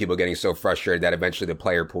people and people getting so frustrated that eventually the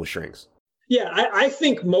player pool shrinks. Yeah, I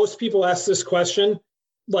think most people ask this question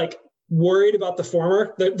like worried about the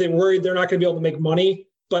former. They're worried they're not going to be able to make money,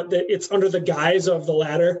 but it's under the guise of the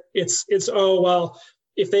latter. It's oh well,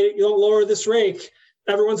 if they don't lower this rake,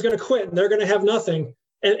 everyone's going to quit and they're going to have nothing.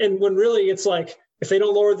 And when really it's like, if they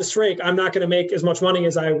don't lower this rake, I'm not going to make as much money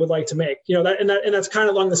as I would like to make. You know, and that's kind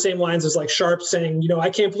of along the same lines as like Sharp saying, you know,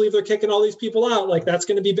 I can't believe they're kicking all these people out. Like that's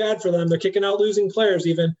going to be bad for them. They're kicking out losing players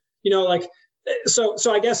even, you know, like, so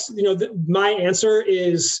I guess, you know, my answer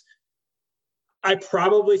is I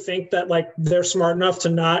probably think that like they're smart enough to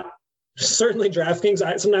not, certainly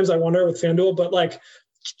DraftKings. Sometimes I wonder with FanDuel, but like,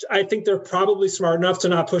 I think they're probably smart enough to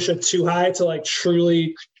not push it too high to like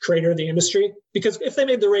truly crater the industry, because if they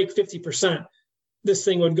made the rake 50%, this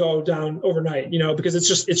thing would go down overnight, you know, because it's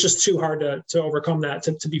just too hard to overcome that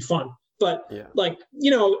to be fun. But yeah, like,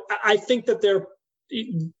 you know, I think that they're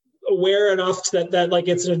aware enough that like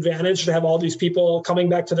it's an advantage to have all these people coming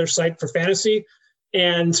back to their site for fantasy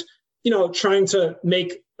and, you know, trying to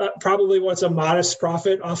make probably what's a modest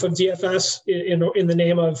profit off of DFS in the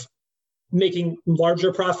name of making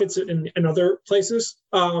larger profits in other places.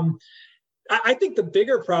 I think the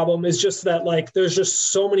bigger problem is just that like there's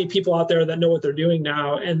just so many people out there that know what they're doing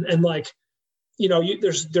now, and like, you know,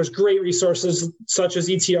 there's great resources such as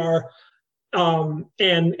ETR,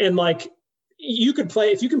 and like you can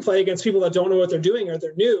play against people that don't know what they're doing or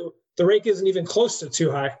they're new. The rake isn't even close to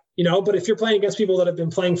too high, you know. But if you're playing against people that have been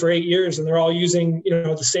playing for 8 years and they're all using, you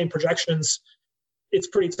know, the same projections, it's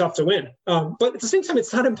pretty tough to win. But at the same time,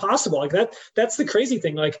 it's not impossible. Like that's the crazy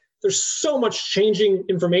thing. Like there's so much changing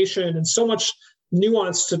information and so much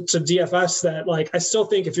nuance to DFS that like, I still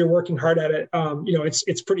think if you're working hard at it, you know,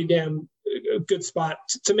 it's pretty damn a good spot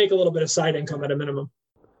to make a little bit of side income at a minimum.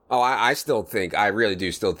 Oh, I still think, I really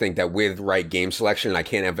do still think that with right game selection, and I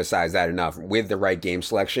can't emphasize that enough, with the right game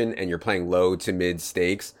selection and you're playing low to mid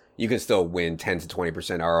stakes, you can still win 10 to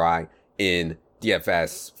 20% ROI in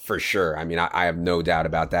DFS for sure. I mean, I have no doubt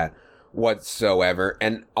about that whatsoever.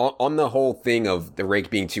 And on the whole thing of the rake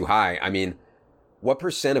being too high, I mean, what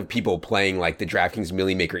percent of people playing like the DraftKings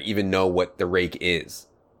Millie Maker even know what the rake is?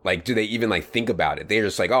 Like, do they even like think about it? They're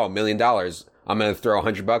just like, oh, $1,000,000. I'm going to throw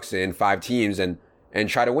 $100 in 5 teams and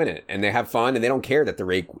try to win it. And they have fun and they don't care that the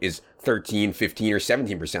rate is 13, 15 or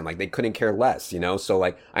 17%. Like they couldn't care less, you know? So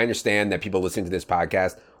like, I understand that people listening to this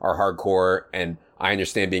podcast are hardcore and I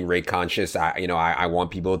understand being rate conscious. I want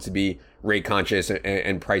people to be rate conscious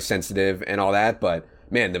and price sensitive and all that. But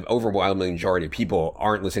man, the overwhelming majority of people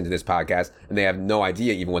aren't listening to this podcast and they have no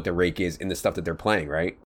idea even what the rake is in the stuff that they're playing,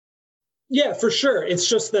 right? Yeah, for sure. It's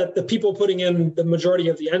just that the people putting in the majority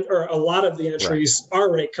of or a lot of the entries are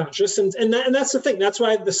rate conscious, and that's the thing. That's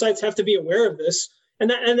why the sites have to be aware of this, and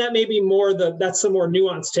that may be more that's the more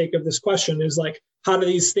nuanced take of this question is like, how do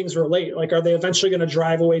these things relate? Like, are they eventually going to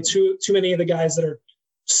drive away too many of the guys that are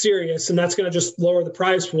serious, and that's going to just lower the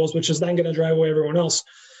prize pools, which is then going to drive away everyone else?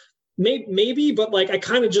 Maybe, but like I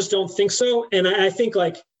kind of just don't think so. And I think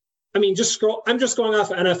like, I mean, I'm just going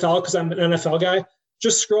off of NFL because I'm an NFL guy.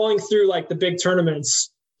 Just scrolling through like the big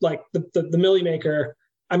tournaments, like the Millie Maker,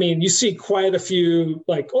 I mean, you see quite a few,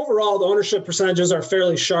 like overall the ownership percentages are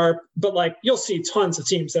fairly sharp, but like you'll see tons of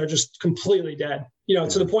teams that are just completely dead, you know,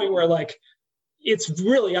 to the point where like, it's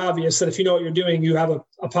really obvious that if you know what you're doing, you have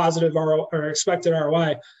a positive or expected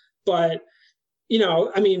ROI. But, you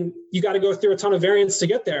know, I mean, you got to go through a ton of variance to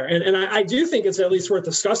get there. And I do think it's at least worth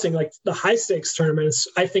discussing, like the high stakes tournaments,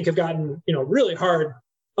 I think have gotten, you know, really hard.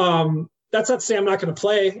 That's not to say I'm not going to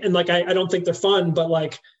play. And like, I don't think they're fun, but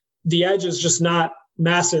like the edge is just not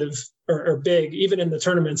massive or big, even in the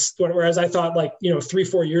tournaments. Whereas I thought like, you know,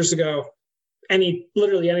 3-4 years ago,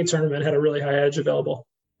 literally any tournament had a really high edge available.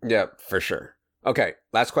 Yeah, for sure. Okay.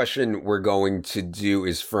 Last question we're going to do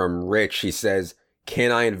is from Rich. He says,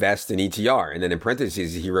 can I invest in ETR? And then in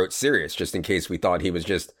parentheses, he wrote serious, just in case we thought he was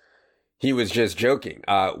just joking.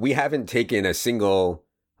 We haven't taken a single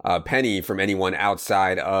penny from anyone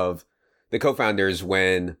outside of the co-founders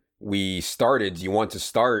when we started. Do you want to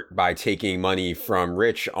start by taking money from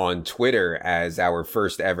Rich on Twitter as our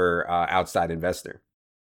first ever outside investor?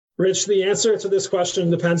 Rich, the answer to this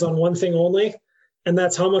question depends on one thing only, and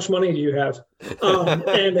that's how much money do you have?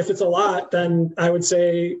 And if it's a lot, then I would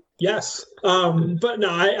say yes. But no,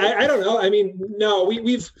 I don't know. I mean, no,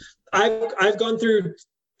 I've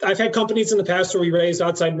had companies in the past where we raised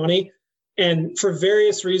outside money. And for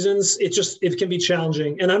various reasons, it can be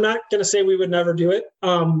challenging. And I'm not going to say we would never do it.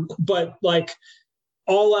 But like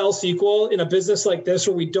all else equal in a business like this,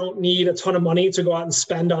 where we don't need a ton of money to go out and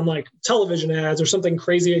spend on like television ads or something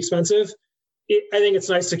crazy expensive, I think it's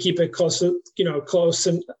nice to keep it close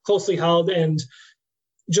and closely held. And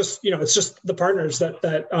just, you know, it's just the partners that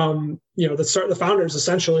the founders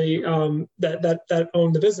essentially that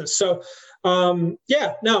own the business. So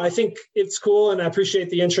I think it's cool and I appreciate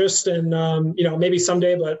the interest and, you know, maybe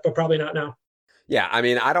someday, but probably not now. Yeah. I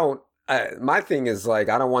mean, my thing is like,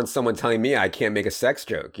 I don't want someone telling me I can't make a sex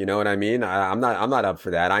joke. You know what I mean? I'm not up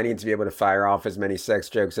for that. I need to be able to fire off as many sex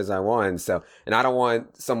jokes as I want. So, and I don't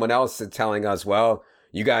want someone else telling us, well,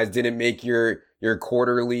 you guys didn't make your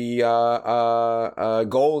quarterly,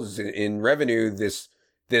 goals in revenue this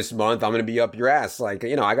month. I'm going to be up your ass. Like,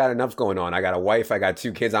 you know, I got enough going on. I got a wife. I got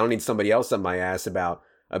 2 kids. I don't need somebody else up my ass about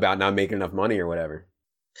not making enough money or whatever.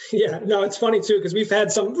 Yeah, no, it's funny too, because we've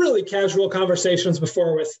had some really casual conversations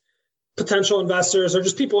before with potential investors or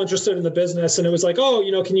just people interested in the business. And it was like, oh,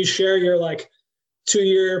 you know, can you share your like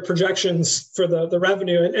 2-year projections for the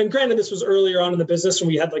revenue? And granted, this was earlier on in the business and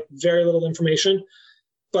we had like very little information,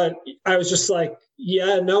 but I was just like,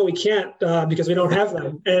 yeah, no, we can't because we don't have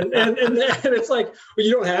them. And it's like, well,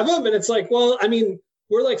 you don't have them. And it's like, well, I mean,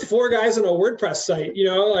 we're like 4 guys on a WordPress site, you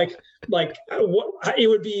know, like it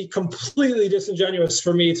would be completely disingenuous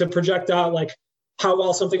for me to project out like how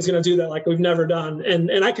well something's going to do that, like we've never done.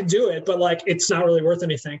 And I could do it, but like, it's not really worth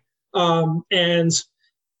anything. And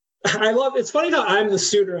it's funny how I'm the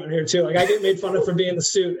suit around here too. Like I get made fun of for being the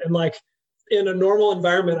suit, and like in a normal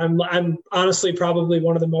environment, I'm honestly probably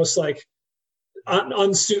one of the most like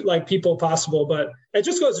unsuit like people possible. But it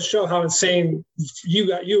just goes to show how insane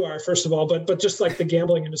you are, first of all, but just like the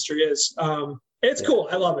gambling industry is. It's cool.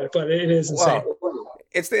 I love it, but it is insane. Well,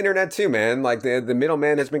 it's the internet too, man. Like the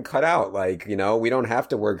middleman has been cut out. Like, you know, we don't have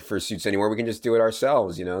to work for suits anymore. We can just do it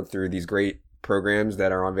ourselves, you know, through these great programs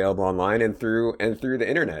that are available online and through the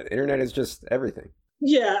internet. Internet is just everything.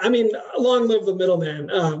 Yeah, I mean, long live the middleman.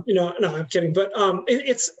 No, I'm kidding, but I want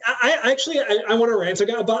to rant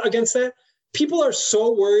against that. People are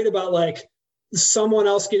so worried about like someone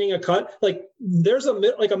else getting a cut. Like there's a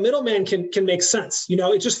middleman can make sense.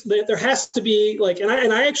 It just there has to be like, and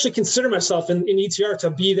I actually consider myself in ETR to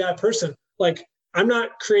be that person. Like I'm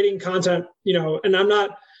not creating content, and I'm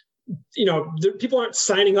not people aren't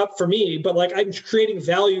signing up for me, but like I'm creating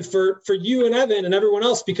value for you and Evan and everyone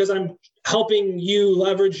else because I'm helping you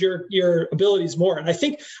leverage your abilities more. And I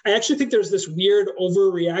actually think there's this weird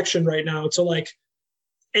overreaction right now to like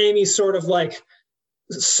any sort of like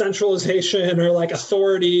centralization or like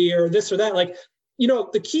authority or this or that. Like,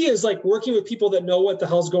 the key is like working with people that know what the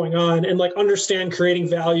hell's going on and like understand creating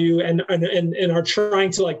value and are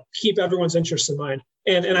trying to like keep everyone's interests in mind.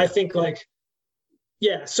 And I think like,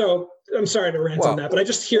 yeah, so I'm sorry to rant on that, but I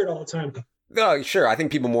just hear it all the time. No, sure. I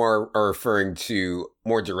think people more are referring to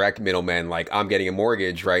more direct middlemen. Like I'm getting a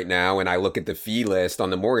mortgage right now, and I look at the fee list on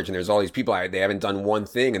the mortgage, and there's all these people. They haven't done one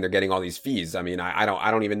thing, and they're getting all these fees. I mean, I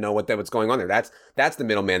don't even know what's going on there. That's the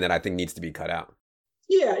middleman that I think needs to be cut out.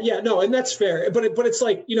 Yeah, no, and that's fair. But it's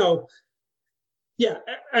like yeah,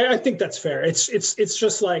 I think that's fair. It's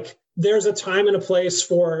just like there's a time and a place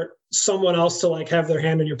for someone else to like have their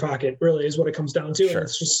hand in your pocket, really is what it comes down to. Sure. And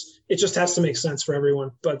it just has to make sense for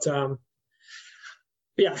everyone. But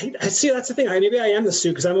yeah, I see. That's the thing. Maybe I am the Stu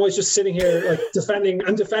because I'm always just sitting here like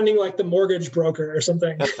I'm defending like the mortgage broker or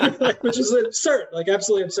something, which is absurd, like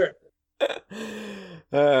absolutely absurd.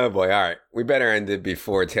 Oh boy. All right. We better end it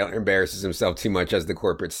before Taylor embarrasses himself too much as the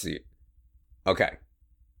corporate suit. Okay.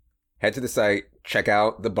 Head to the site, check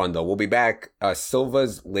out the bundle. We'll be back.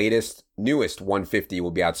 Silva's newest 150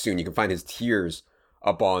 will be out soon. You can find his tiers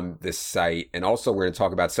up on this site. And also we're going to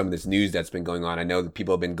talk about some of this news that's been going on. I know that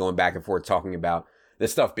people have been going back and forth talking about the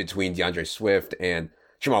stuff between DeAndre Swift and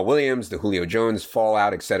Jamal Williams, the Julio Jones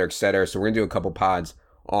fallout, et cetera, et cetera. So we're going to do a couple pods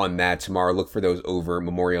on that tomorrow. Look for those over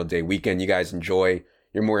Memorial Day weekend. You guys enjoy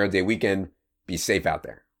your Memorial Day weekend. Be safe out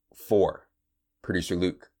there. For producer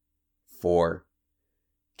Luke. For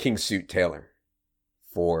King Suit Taylor.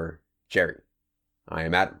 For Jerry. I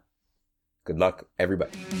am Adam. Good luck,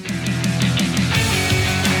 everybody.